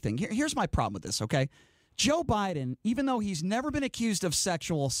by the pee thing. Here's my problem with this, okay? Joe Biden, even though he's never been accused of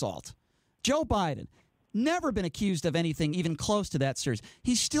sexual assault, Joe Biden, never been accused of anything even close to that serious.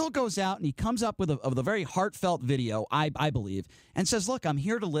 He still goes out and he comes up with a very heartfelt video, I believe, and says, look, I'm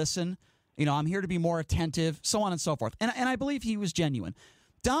here to listen. I'm here to be more attentive, so on and so forth. And I believe he was genuine.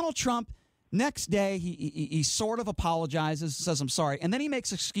 Donald Trump, next day, he sort of apologizes, says, I'm sorry, and then he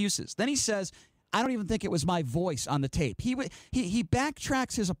makes excuses. Then he says, I don't even think it was my voice on the tape. He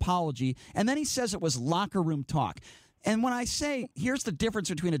backtracks his apology, and then he says it was locker room talk. And when I say, here's the difference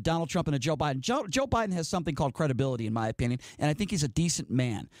between a Donald Trump and a Joe Biden. Joe Biden has something called credibility, in my opinion, and I think he's a decent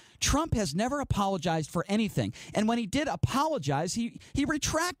man. Trump has never apologized for anything. And when he did apologize, he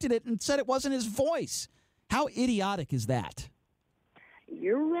retracted it and said it wasn't his voice. How idiotic is that?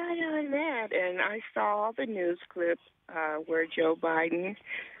 You're right on that. And I saw the news clip where Joe Biden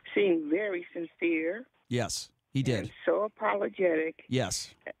seemed very sincere. Yes, he did. And so apologetic.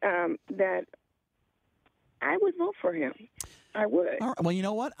 Yes. That I would vote for him. I would. All right. Well, you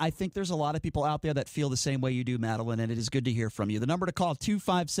know what? I think there's a lot of people out there that feel the same way you do, Madeline, and it is good to hear from you. The number to call,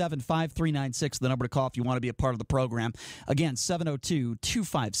 257-5396. The number to call if you want to be a part of the program. Again,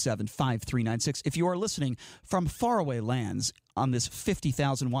 702-257-5396. If you are listening from faraway lands on this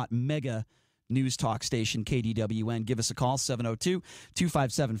 50,000-watt mega news talk station, KDWN. Give us a call,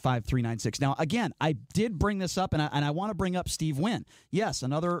 702-257-5396. Now, again, I did bring this up, and I want to bring up Steve Wynn. Yes,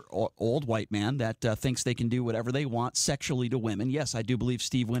 another old white man that thinks they can do whatever they want sexually to women. Yes, I do believe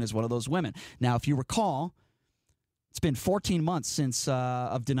Steve Wynn is one of those women. Now, if you recall, it's been 14 months since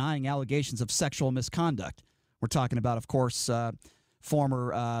of denying allegations of sexual misconduct. We're talking about, of course,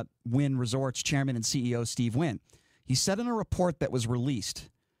 former Wynn Resorts chairman and CEO Steve Wynn. He said in a report that was released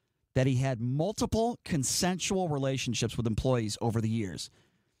that he had multiple consensual relationships with employees over the years.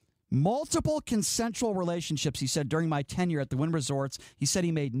 Multiple consensual relationships, he said, during my tenure at the Wynn Resorts. He said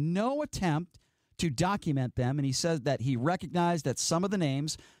he made no attempt to document them, and he said that he recognized that some of the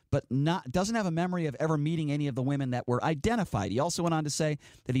names, but doesn't have a memory of ever meeting any of the women that were identified. He also went on to say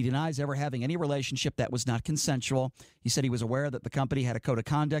that he denies ever having any relationship that was not consensual. He said he was aware that the company had a code of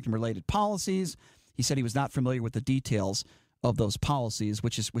conduct and related policies. He said he was not familiar with the details of those policies,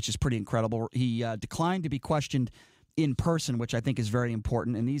 which is pretty incredible. He declined to be questioned in person, which I think is very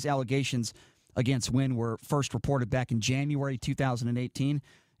important. And these allegations against Wynn were first reported back in January 2018.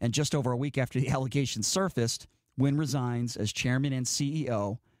 And just over a week after the allegations surfaced, Wynn resigns as chairman and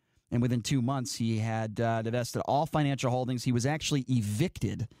CEO. And within 2 months, he had divested all financial holdings. He was actually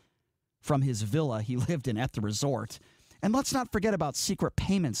evicted from his villa he lived in at the resort. And let's not forget about secret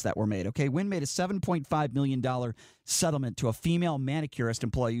payments that were made, okay? Wynn made a $7.5 million settlement to a female manicurist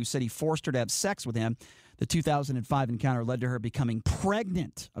employee who said he forced her to have sex with him. The 2005 encounter led to her becoming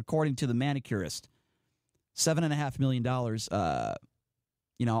pregnant, according to the manicurist. $7.5 million.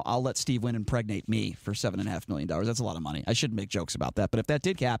 I'll let Steve Wynn impregnate me for $7.5 million. That's a lot of money. I shouldn't make jokes about that. But if that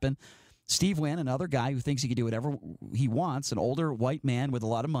did happen, Steve Wynn, another guy who thinks he can do whatever he wants, an older white man with a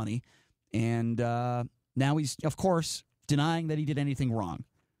lot of money, and now he's, of course, denying that he did anything wrong.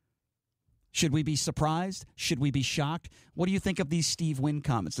 Should we be surprised? Should we be shocked? What do you think of these Steve Wynn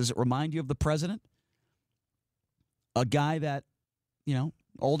comments? Does it remind you of the president? A guy that,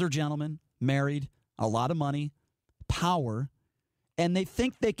 older gentleman, married, a lot of money, power, and they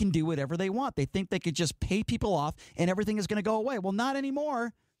think they can do whatever they want. They think they could just pay people off and everything is going to go away. Well, not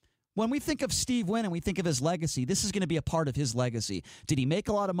anymore. When we think of Steve Wynn and we think of his legacy, this is going to be a part of his legacy. Did he make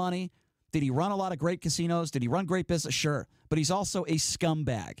a lot of money? Did he run a lot of great casinos? Did he run great business? Sure. But he's also a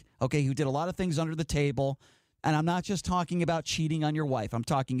scumbag, okay, who did a lot of things under the table. And I'm not just talking about cheating on your wife. I'm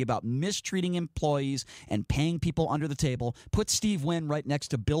talking about mistreating employees and paying people under the table. Put Steve Wynn right next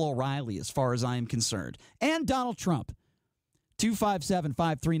to Bill O'Reilly as far as I am concerned. And Donald Trump.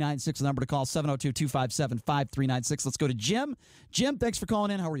 257-5396, the number to call, 702-257-5396. Let's go to Jim. Jim, thanks for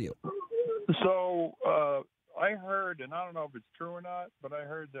calling in. How are you? So I heard, and I don't know if it's true or not, but I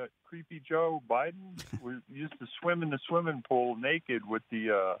heard that creepy Joe Biden used to swim in the swimming pool naked with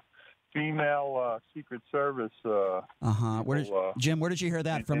the female Secret Service. Jim, where did you hear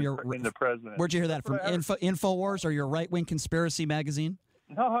that from? In the president. Where'd you hear that from? InfoWars or your right-wing conspiracy magazine?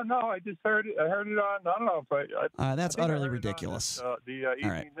 No, I just heard it. I heard it on. I don't know if that's utterly ridiculous. The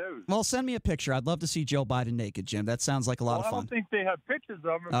evening news. Well, send me a picture. I'd love to see Joe Biden naked, Jim. That sounds like a lot of fun. I don't think they have pictures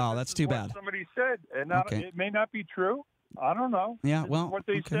of him. Oh, that's too bad. Somebody said, and it may not be true. I don't know. Yeah, this is what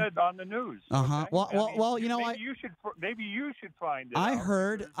they said on the news. Okay? Well, maybe you should find it. I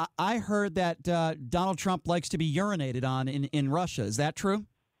heard that Donald Trump likes to be urinated on in Russia. Is that true?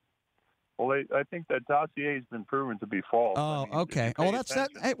 Well, I think that dossier has been proven to be false. Oh, okay. Well,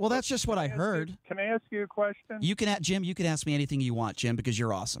 that's just what I heard. Can I ask you a question? Jim. You can ask me anything you want, Jim, because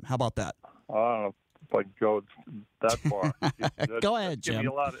you're awesome. How about that? I don't know if I can go that far. Go ahead, Jim.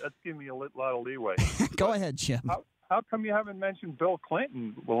 That's giving me a lot of leeway. Go ahead, Jim. How come you haven't mentioned Bill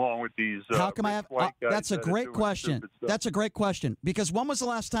Clinton along with these? How come I have? That's a great question. That's a great question. Because when was the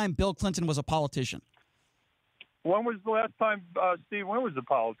last time Bill Clinton was a politician? When was the last time Steve Wynn was a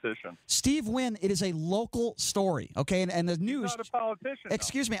politician? Steve Wynn, it is a local story, okay? And the news... He's not a politician.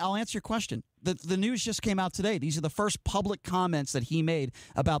 Excuse me, I'll answer your question. The news just came out today. These are the first public comments that he made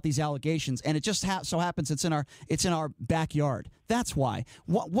about these allegations, and it just so happens it's in our backyard. That's why.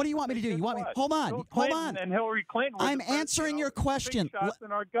 What do you want me to do? You want me? Hold on. And Hillary Clinton. I'm answering your question. Shots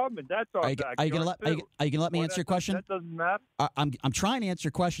in our government. That's our backyard. Are you going to let me answer your question? That doesn't matter. I'm trying to answer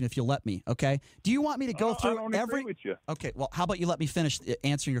your question if you'll let me. Okay. Do you want me to go through I don't agree with you. Okay. Well, how about you let me finish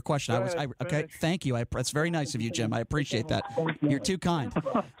answering your question? Okay. Thank you. That's very nice of you, Jim. I appreciate that. You're too kind.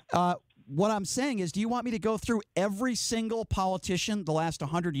 What I'm saying is, do you want me to go through every single politician the last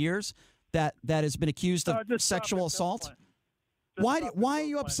 100 years that has been accused of sexual assault? Why are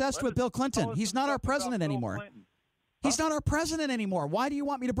you obsessed with Bill Clinton? He's not our president anymore. He's not our president anymore. Why do you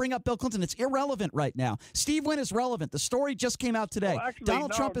want me to bring up Bill Clinton? It's irrelevant right now. Steve Wynn is relevant. The story just came out today. Well, actually,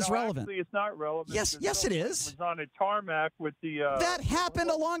 Donald Trump is relevant. Actually, it's not relevant. Yes, it is. Was on a tarmac with the. That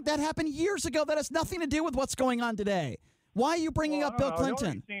happened years ago. That has nothing to do with what's going on today. Why are you bringing up Bill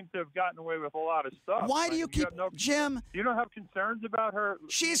Clinton? He seems to have gotten away with a lot of stuff. Why do you keep Jim? You don't have concerns about her.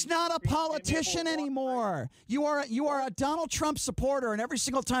 She's not a politician anymore. You are a Donald Trump supporter, and every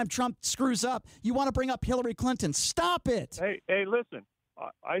single time Trump screws up, you want to bring up Hillary Clinton. Stop it. Hey, listen.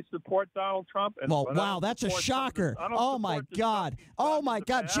 I support Donald Trump. Wow, that's a shocker. Oh, my God. Oh, my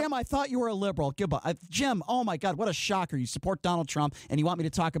God. Jim, I thought you were a liberal. Goodbye. Jim, oh, my God, what a shocker. You support Donald Trump, and you want me to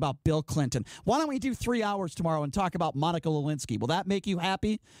talk about Bill Clinton. Why don't we do 3 hours tomorrow and talk about Monica Lewinsky? Will that make you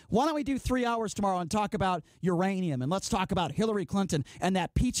happy? Why don't we do 3 hours tomorrow and talk about uranium, and let's talk about Hillary Clinton and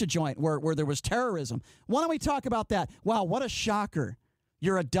that pizza joint where there was terrorism? Why don't we talk about that? Wow, what a shocker.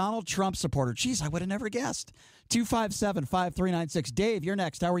 You're a Donald Trump supporter. Jeez, I would have never guessed. 257-5396. Dave, you're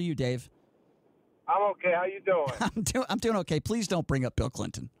next. How are you, Dave? I'm okay. How you doing? I'm doing okay. Please don't bring up Bill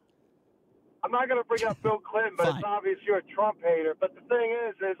Clinton. I'm not going to bring up Bill Clinton, but It's obvious you're a Trump hater. But the thing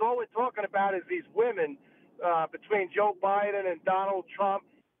is all we're talking about is these women between Joe Biden and Donald Trump.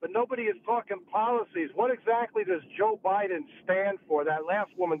 But nobody is talking policies. What exactly does Joe Biden stand for? That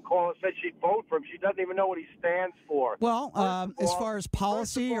last woman called said she'd vote for him. She doesn't even know what he stands for. Well, as far as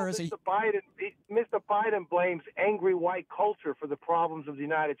policy, or is he? Mr. Biden blames angry white culture for the problems of the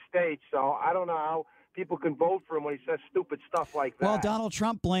United States. So I don't know how people can vote for him when he says stupid stuff like that. Well, Donald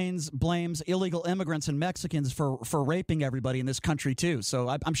Trump blames illegal immigrants and Mexicans for raping everybody in this country too. So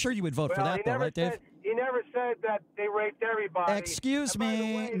I'm sure you would vote for that, though, right, Dave? He never said that they raped everybody. Excuse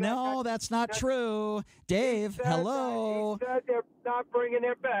me. No, that's not true. Dave, hello. He said they're not bringing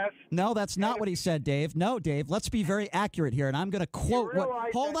their best. No, that's not what he said, Dave. No, Dave, let's be very accurate here, and I'm going to quote what...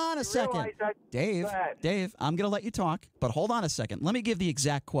 Hold on a second. Dave, I'm going to let you talk, but hold on a second. Let me give the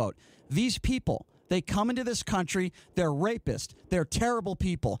exact quote. These people, they come into this country, they're rapists, they're terrible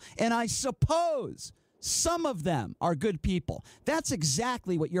people, and I suppose... some of them are good people. That's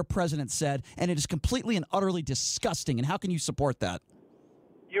exactly what your president said, and it is completely and utterly disgusting. And how can you support that?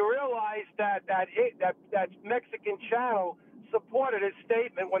 You realize that Mexican channel supported his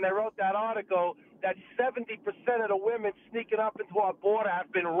statement when they wrote that article that 70% of the women sneaking up into our border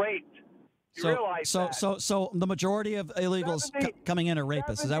have been raped. You realize that? So the majority of illegals coming in are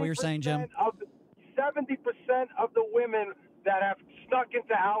rapists. Is that what you're saying, Jim? 70% of the women that have snuck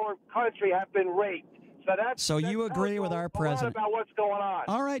into our country have been raped. So you agree with our president about what's going on.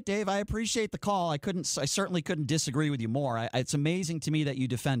 All right, Dave, I appreciate the call. I certainly couldn't disagree with you more. It's amazing to me that you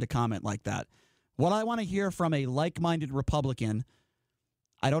defend a comment like that. What I want to hear from a like-minded Republican,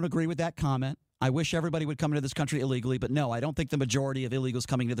 I don't agree with that comment. I wish everybody would come into this country illegally, but no, I don't think the majority of illegals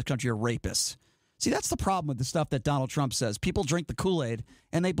coming into the country are rapists. See, that's the problem with the stuff that Donald Trump says. People drink the Kool-Aid,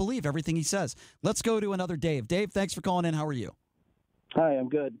 and they believe everything he says. Let's go to another Dave. Dave, thanks for calling in. How are you? Hi, I'm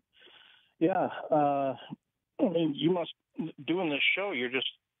good. Yeah, I mean, you must, doing this show, you're just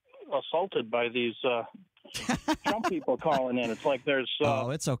assaulted by these Trump people calling in. It's like there's...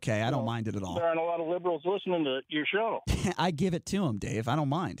 it's okay. I don't mind it at all. There aren't a lot of liberals listening to your show. I give it to them, Dave. I don't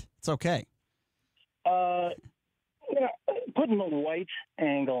mind. It's okay. Putting the white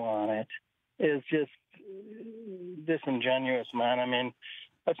angle on it is just disingenuous, man. I mean,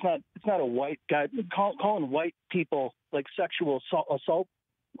 it's not a white guy. Calling white people like sexual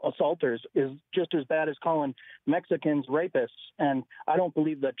assaulters is just as bad as calling Mexicans rapists, and I don't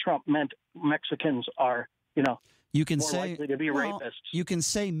believe that Trump meant Mexicans are, you can more say, likely to be rapists. You can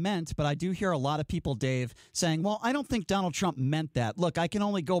say meant, but I do hear a lot of people, Dave, saying, well, I don't think Donald Trump meant that. Look, I can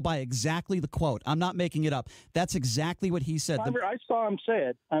only go by exactly the quote. I'm not making it up. That's exactly what he said. I saw him say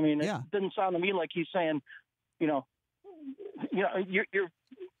it. I mean, it didn't sound to me like he's saying, you're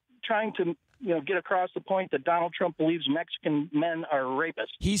trying to get across the point that Donald Trump believes Mexican men are rapists.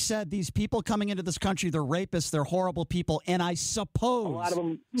 He said these people coming into this country, they're rapists, they're horrible people, and I suppose a lot of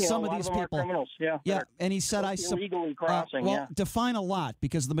them, some of these people are criminals. Yeah, and he said illegally crossing. Define a lot,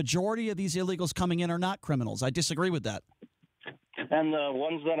 because the majority of these illegals coming in are not criminals. I disagree with that. And the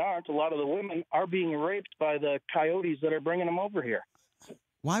ones that aren't, a lot of the women are being raped by the coyotes that are bringing them over here.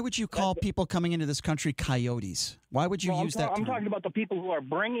 Why would you call people coming into this country coyotes? Why would you use that term? I'm talking about the people who are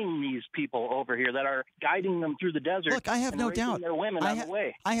bringing these people over here, that are guiding them through the desert. Look, I have no doubt. Their women on the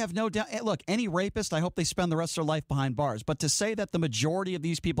way. I have no doubt. Look, any rapist, I hope they spend the rest of their life behind bars. But to say that the majority of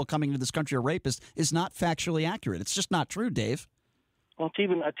these people coming into this country are rapists is not factually accurate. It's just not true, Dave. Well, to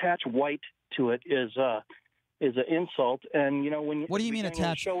even attach white to it is an insult. And when what do you mean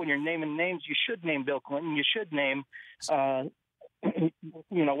attach? Show when you're naming names, you should name Bill Clinton. You should name.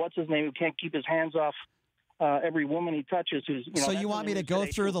 What's his name, who can't keep his hands off every woman he touches who's, you know. So you want me to go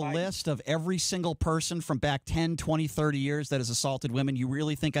through the list of every single person from back 10, 20, 30 years that has assaulted women? You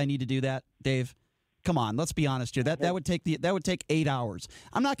really think I need to do that, Dave? Come on, let's be honest here. That would take 8 hours.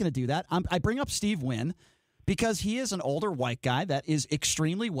 I'm not going to do that. I bring up Steve Wynn because he is an older white guy that is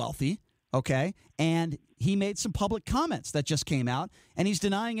extremely wealthy, okay? And he made some public comments that just came out, and he's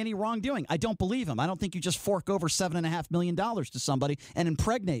denying any wrongdoing. I don't believe him. I don't think you just fork over $7.5 million to somebody and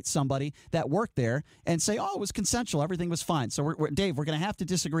impregnate somebody that worked there and say, oh, it was consensual, everything was fine. So, Dave, we're going to have to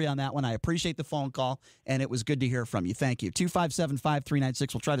disagree on that one. I appreciate the phone call, and it was good to hear from you. Thank you.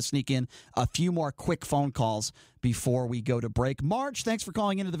 257-5396. We'll try to sneak in a few more quick phone calls before we go to break. Marge, thanks for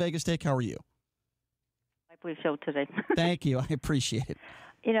calling into the Vegas Take. How are you? I believe so today. Thank you. I appreciate it.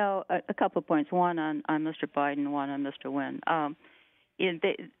 You know, a couple of points. One on Mr. Biden, one on Mr. Wynn. I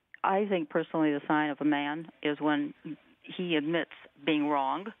think personally the sign of a man is when he admits being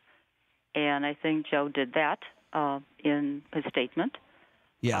wrong, and I think Joe did that in his statement.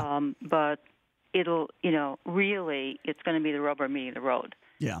 Yeah. But it'll, really, it's going to be the rubber meeting the road.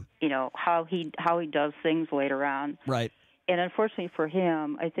 Yeah. How he does things later on. Right. And unfortunately for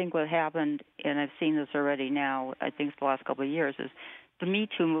him, I think what happened, and I've seen this already now, I think it's the last couple of years, is the Me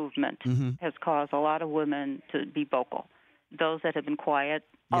Too movement has caused a lot of women to be vocal. Those that have been quiet,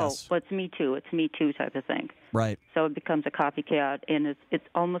 yes. It's Me Too type of thing. Right. So it becomes a copycat, and it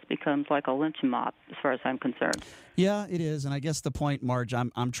almost becomes like a lynch mob as far as I'm concerned. Yeah, it is. And I guess the point, Marge,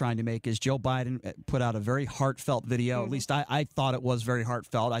 I'm trying to make is Joe Biden put out a very heartfelt video. At least I thought it was very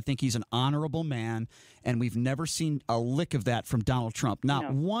heartfelt. I think he's an honorable man, and we've never seen a lick of that from Donald Trump.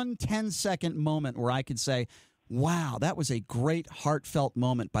 Not one 10-second moment where I could say, wow, that was a great heartfelt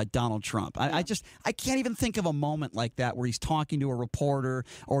moment by Donald Trump. I can't even think of a moment like that where he's talking to a reporter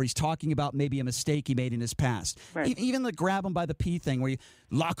or he's talking about maybe a mistake he made in his past. Right. Even the grab him by the pee thing where you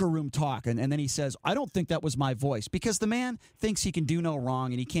locker room talk and then he says, I don't think that was my voice, because the man thinks he can do no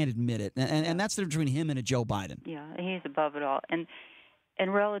wrong and he can't admit it. And that's the difference between him and a Joe Biden. Yeah, he's above it all.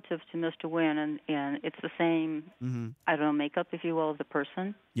 And relative to Mr. Wynn, and it's the same, I don't know, makeup, if you will, of the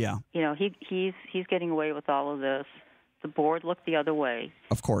person. Yeah. He's getting away with all of this. The board looked the other way.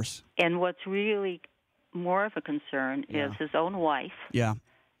 Of course. And what's really more of a concern is his own wife. Yeah.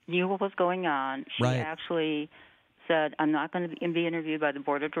 Knew what was going on. She actually said, I'm not going to be interviewed by the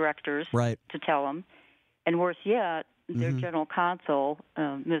board of directors to tell him. And worse yet, their general counsel,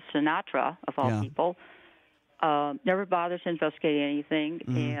 Ms. Sinatra, of all people, never bothered to investigate anything,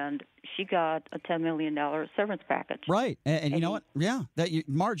 and she got a $10 million severance package. Right. And you know what? Yeah.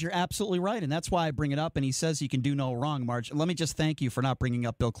 Marge, you're absolutely right, and that's why I bring it up, and he says he can do no wrong, Marge. Let me just thank you for not bringing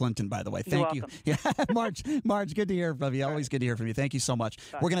up Bill Clinton, by the way. Thank you. Yeah, Marge, good to hear from you. Always good to hear from you. Thank you so much.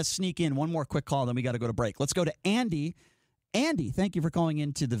 Bye. We're going to sneak in one more quick call, then we got to go to break. Let's go to Andy. Andy, thank you for calling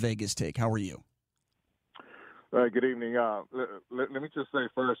into the Vegas Take. How are you? Good evening. Let me just say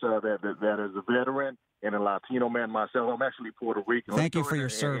first that as a veteran and a Latino man myself, I'm actually Puerto Rican. Thank you for your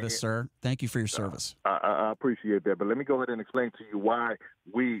service, sir. Thank you for your service. I appreciate that. But let me go ahead and explain to you why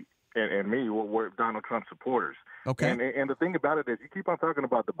we and me were Donald Trump supporters. Okay. And the thing about it is you keep on talking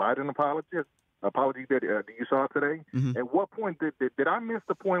about the Biden apology that you saw today. At what point did I miss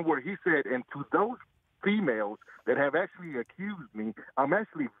the point where he said, and to those females that have actually accused me, I'm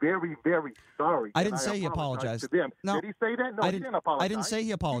actually very, very sorry. I didn't say he apologized. To them. No. Did he say that? No, he didn't apologize. I didn't say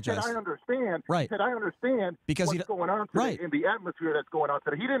he apologized. He said, I understand. Right. He said, I understand because what's going on today in the atmosphere that's going on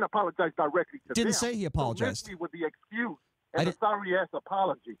today. He didn't apologize directly to them. Didn't say he apologized. So with the excuse and a sorry-ass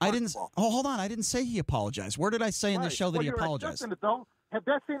apology. I didn't. Oh, hold on. I didn't say he apologized. Where did I say in the show that he apologized? Had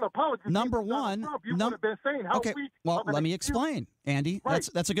that same apology, number one, you would have been saying how okay. Well, let me explain, Andy. Right.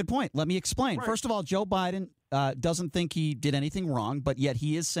 That's a good point. Let me explain. Right. First of all, Joe Biden doesn't think he did anything wrong, but yet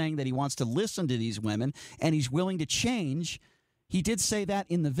he is saying that he wants to listen to these women and he's willing to change. He did say that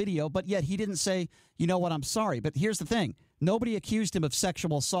in the video, but yet he didn't say, you know what, I'm sorry. But here's the thing. Nobody accused him of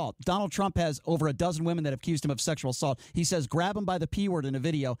sexual assault. Donald Trump has over a dozen women that have accused him of sexual assault. He says, grab him by the P word in a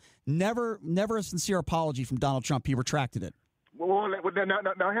video. Never a sincere apology from Donald Trump. He retracted it. Well,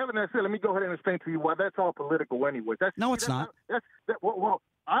 now, having that said, let me go ahead and explain to you why that's all political anyway. No, it's not.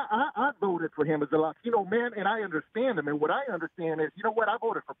 I voted for him as a Latino man, and I understand him. And what I understand is, you know what? I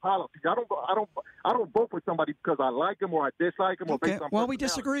voted for politics. I don't vote for somebody because I like him or I dislike him or based on well, we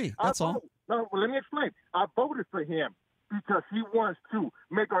disagree. That's all. No, well, let me explain. I voted for him because he wants to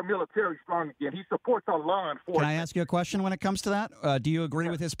make our military strong again. He supports our law enforcement. Can I ask you a question when it comes to that? Do you agree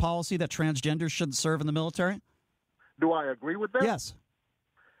with his policy that transgenders shouldn't serve in the military? Do I agree with that? Yes.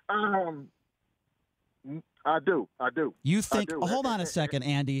 I do. You think? Hold on a second,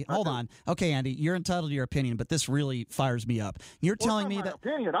 Andy. Hold on. Okay, Andy, you're entitled to your opinion, but this really fires me up. You're telling me that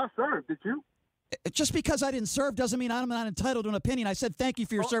opinion. I served. Did you? Just because I didn't serve doesn't mean I'm not entitled to an opinion. I said thank you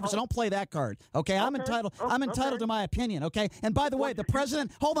for your service. So don't play that card, okay? I'm entitled. I'm entitled to my opinion, okay? And by the way, the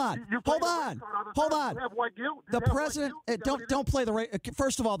president. Hold on. The president. Don't play the.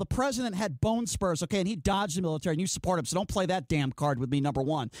 First of all, the president had bone spurs, okay, and he dodged the military, and you support him. So don't play that damn card with me. Number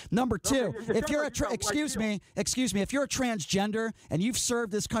one. Number two. If you're excuse me, if you're a transgender and you've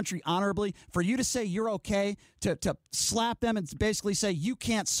served this country honorably, for you to say you're okay to slap them and basically say you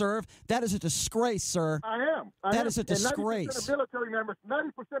can't serve, that is a disgrace, sir. I am. That is a disgrace. 90%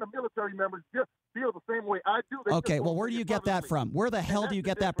 of military members feel the same way I do. Okay, well, where do you get that from? Where the hell do you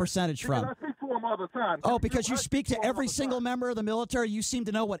get that percentage from? I speak to them all the time. Oh, because you speak to every single member of the military? You seem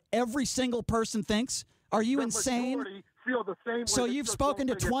to know what every single person thinks? Are you insane? Feel the same way. So you've spoken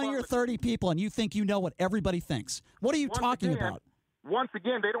to 20 or 30 people, and you think you know what everybody thinks. What are you talking about? Once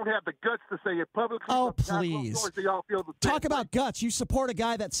again, they don't have the guts to say it publicly. Oh, please. They all feel the talk about guts. You support a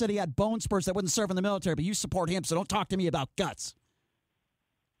guy that said he had bone spurs that wouldn't serve in the military, but you support him, so don't talk to me about guts.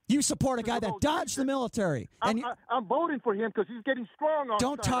 You support a guy that dodged the military. And I'm voting for him because he's getting strong on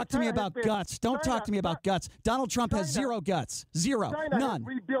Don't talk to me about guts. Don't talk to me about guts. Donald Trump has zero guts. Zero. None.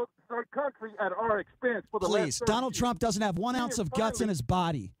 Rebuilt our country at our expense for the Please, Donald Trump doesn't have 1 ounce of guts in his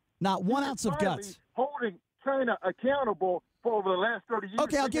body. Not 1 ounce of guts. Holding China accountable for over the last 30 years.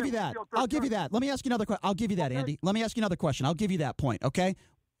 Okay, I'll give you that. Let me ask you another question. I'll give you that, Andy. Let me ask you another question. I'll give you that point, okay?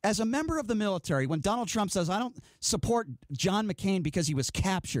 As a member of the military, when Donald Trump says, I don't support John McCain because he was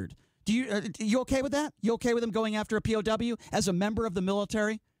captured, you okay with that? You okay with him going after a POW as a member of the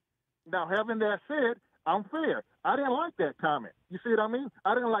military? Now, having that said, I'm fair. I didn't like that comment. You see what I mean?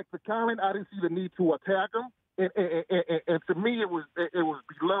 I didn't like the comment. I didn't see the need to attack him. And to me, it was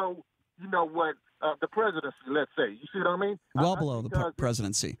below, what the presidency, let's say. You see what I mean? Well below the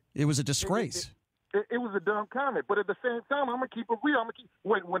presidency. It was a disgrace. It was a dumb comment. But at the same time, I'm going to keep it real.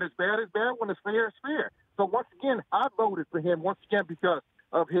 When it's bad, it's bad. When it's fair, it's fair. So once again, I voted for him once again because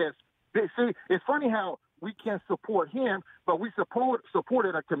of his. See, it's funny how we can support him, but we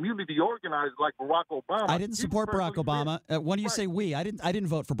supported a community organizer like Barack Obama. I didn't support Barack Obama. When do you say we? I didn't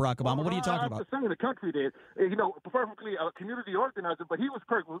vote for Barack Obama. What are you talking about? I'm just saying the country did. Perfectly a community organizer, but he was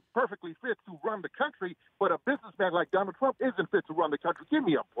perfectly fit to run the country. But a businessman like Donald Trump isn't fit to run the country. Give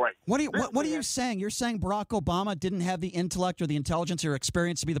me a break. What are you saying? You're saying Barack Obama didn't have the intellect or the intelligence or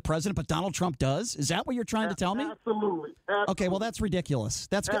experience to be the president, but Donald Trump does? Is that what you're trying to tell me? Absolutely. Okay, well, that's ridiculous.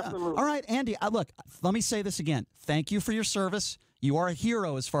 That's good. All right, Andy, look, let me say this again. Thank you for your service. You are a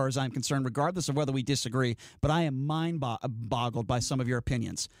hero as far as I'm concerned, regardless of whether we disagree, but I am mind-boggled by some of your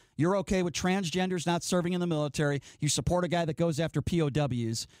opinions. You're okay with transgenders not serving in the military. You support a guy that goes after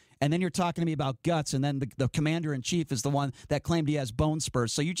POWs, and then you're talking to me about guts, and then the commander-in-chief is the one that claimed he has bone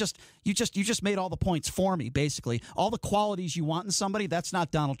spurs. So you just made all the points for me, basically. All the qualities you want in somebody, that's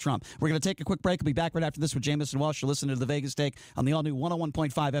not Donald Trump. We're going to take a quick break. We'll be back right after this with Jamison Welsh. You're listening to The Vegas Take on the all-new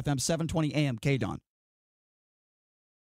 101.5 FM, 720 AM KDWN.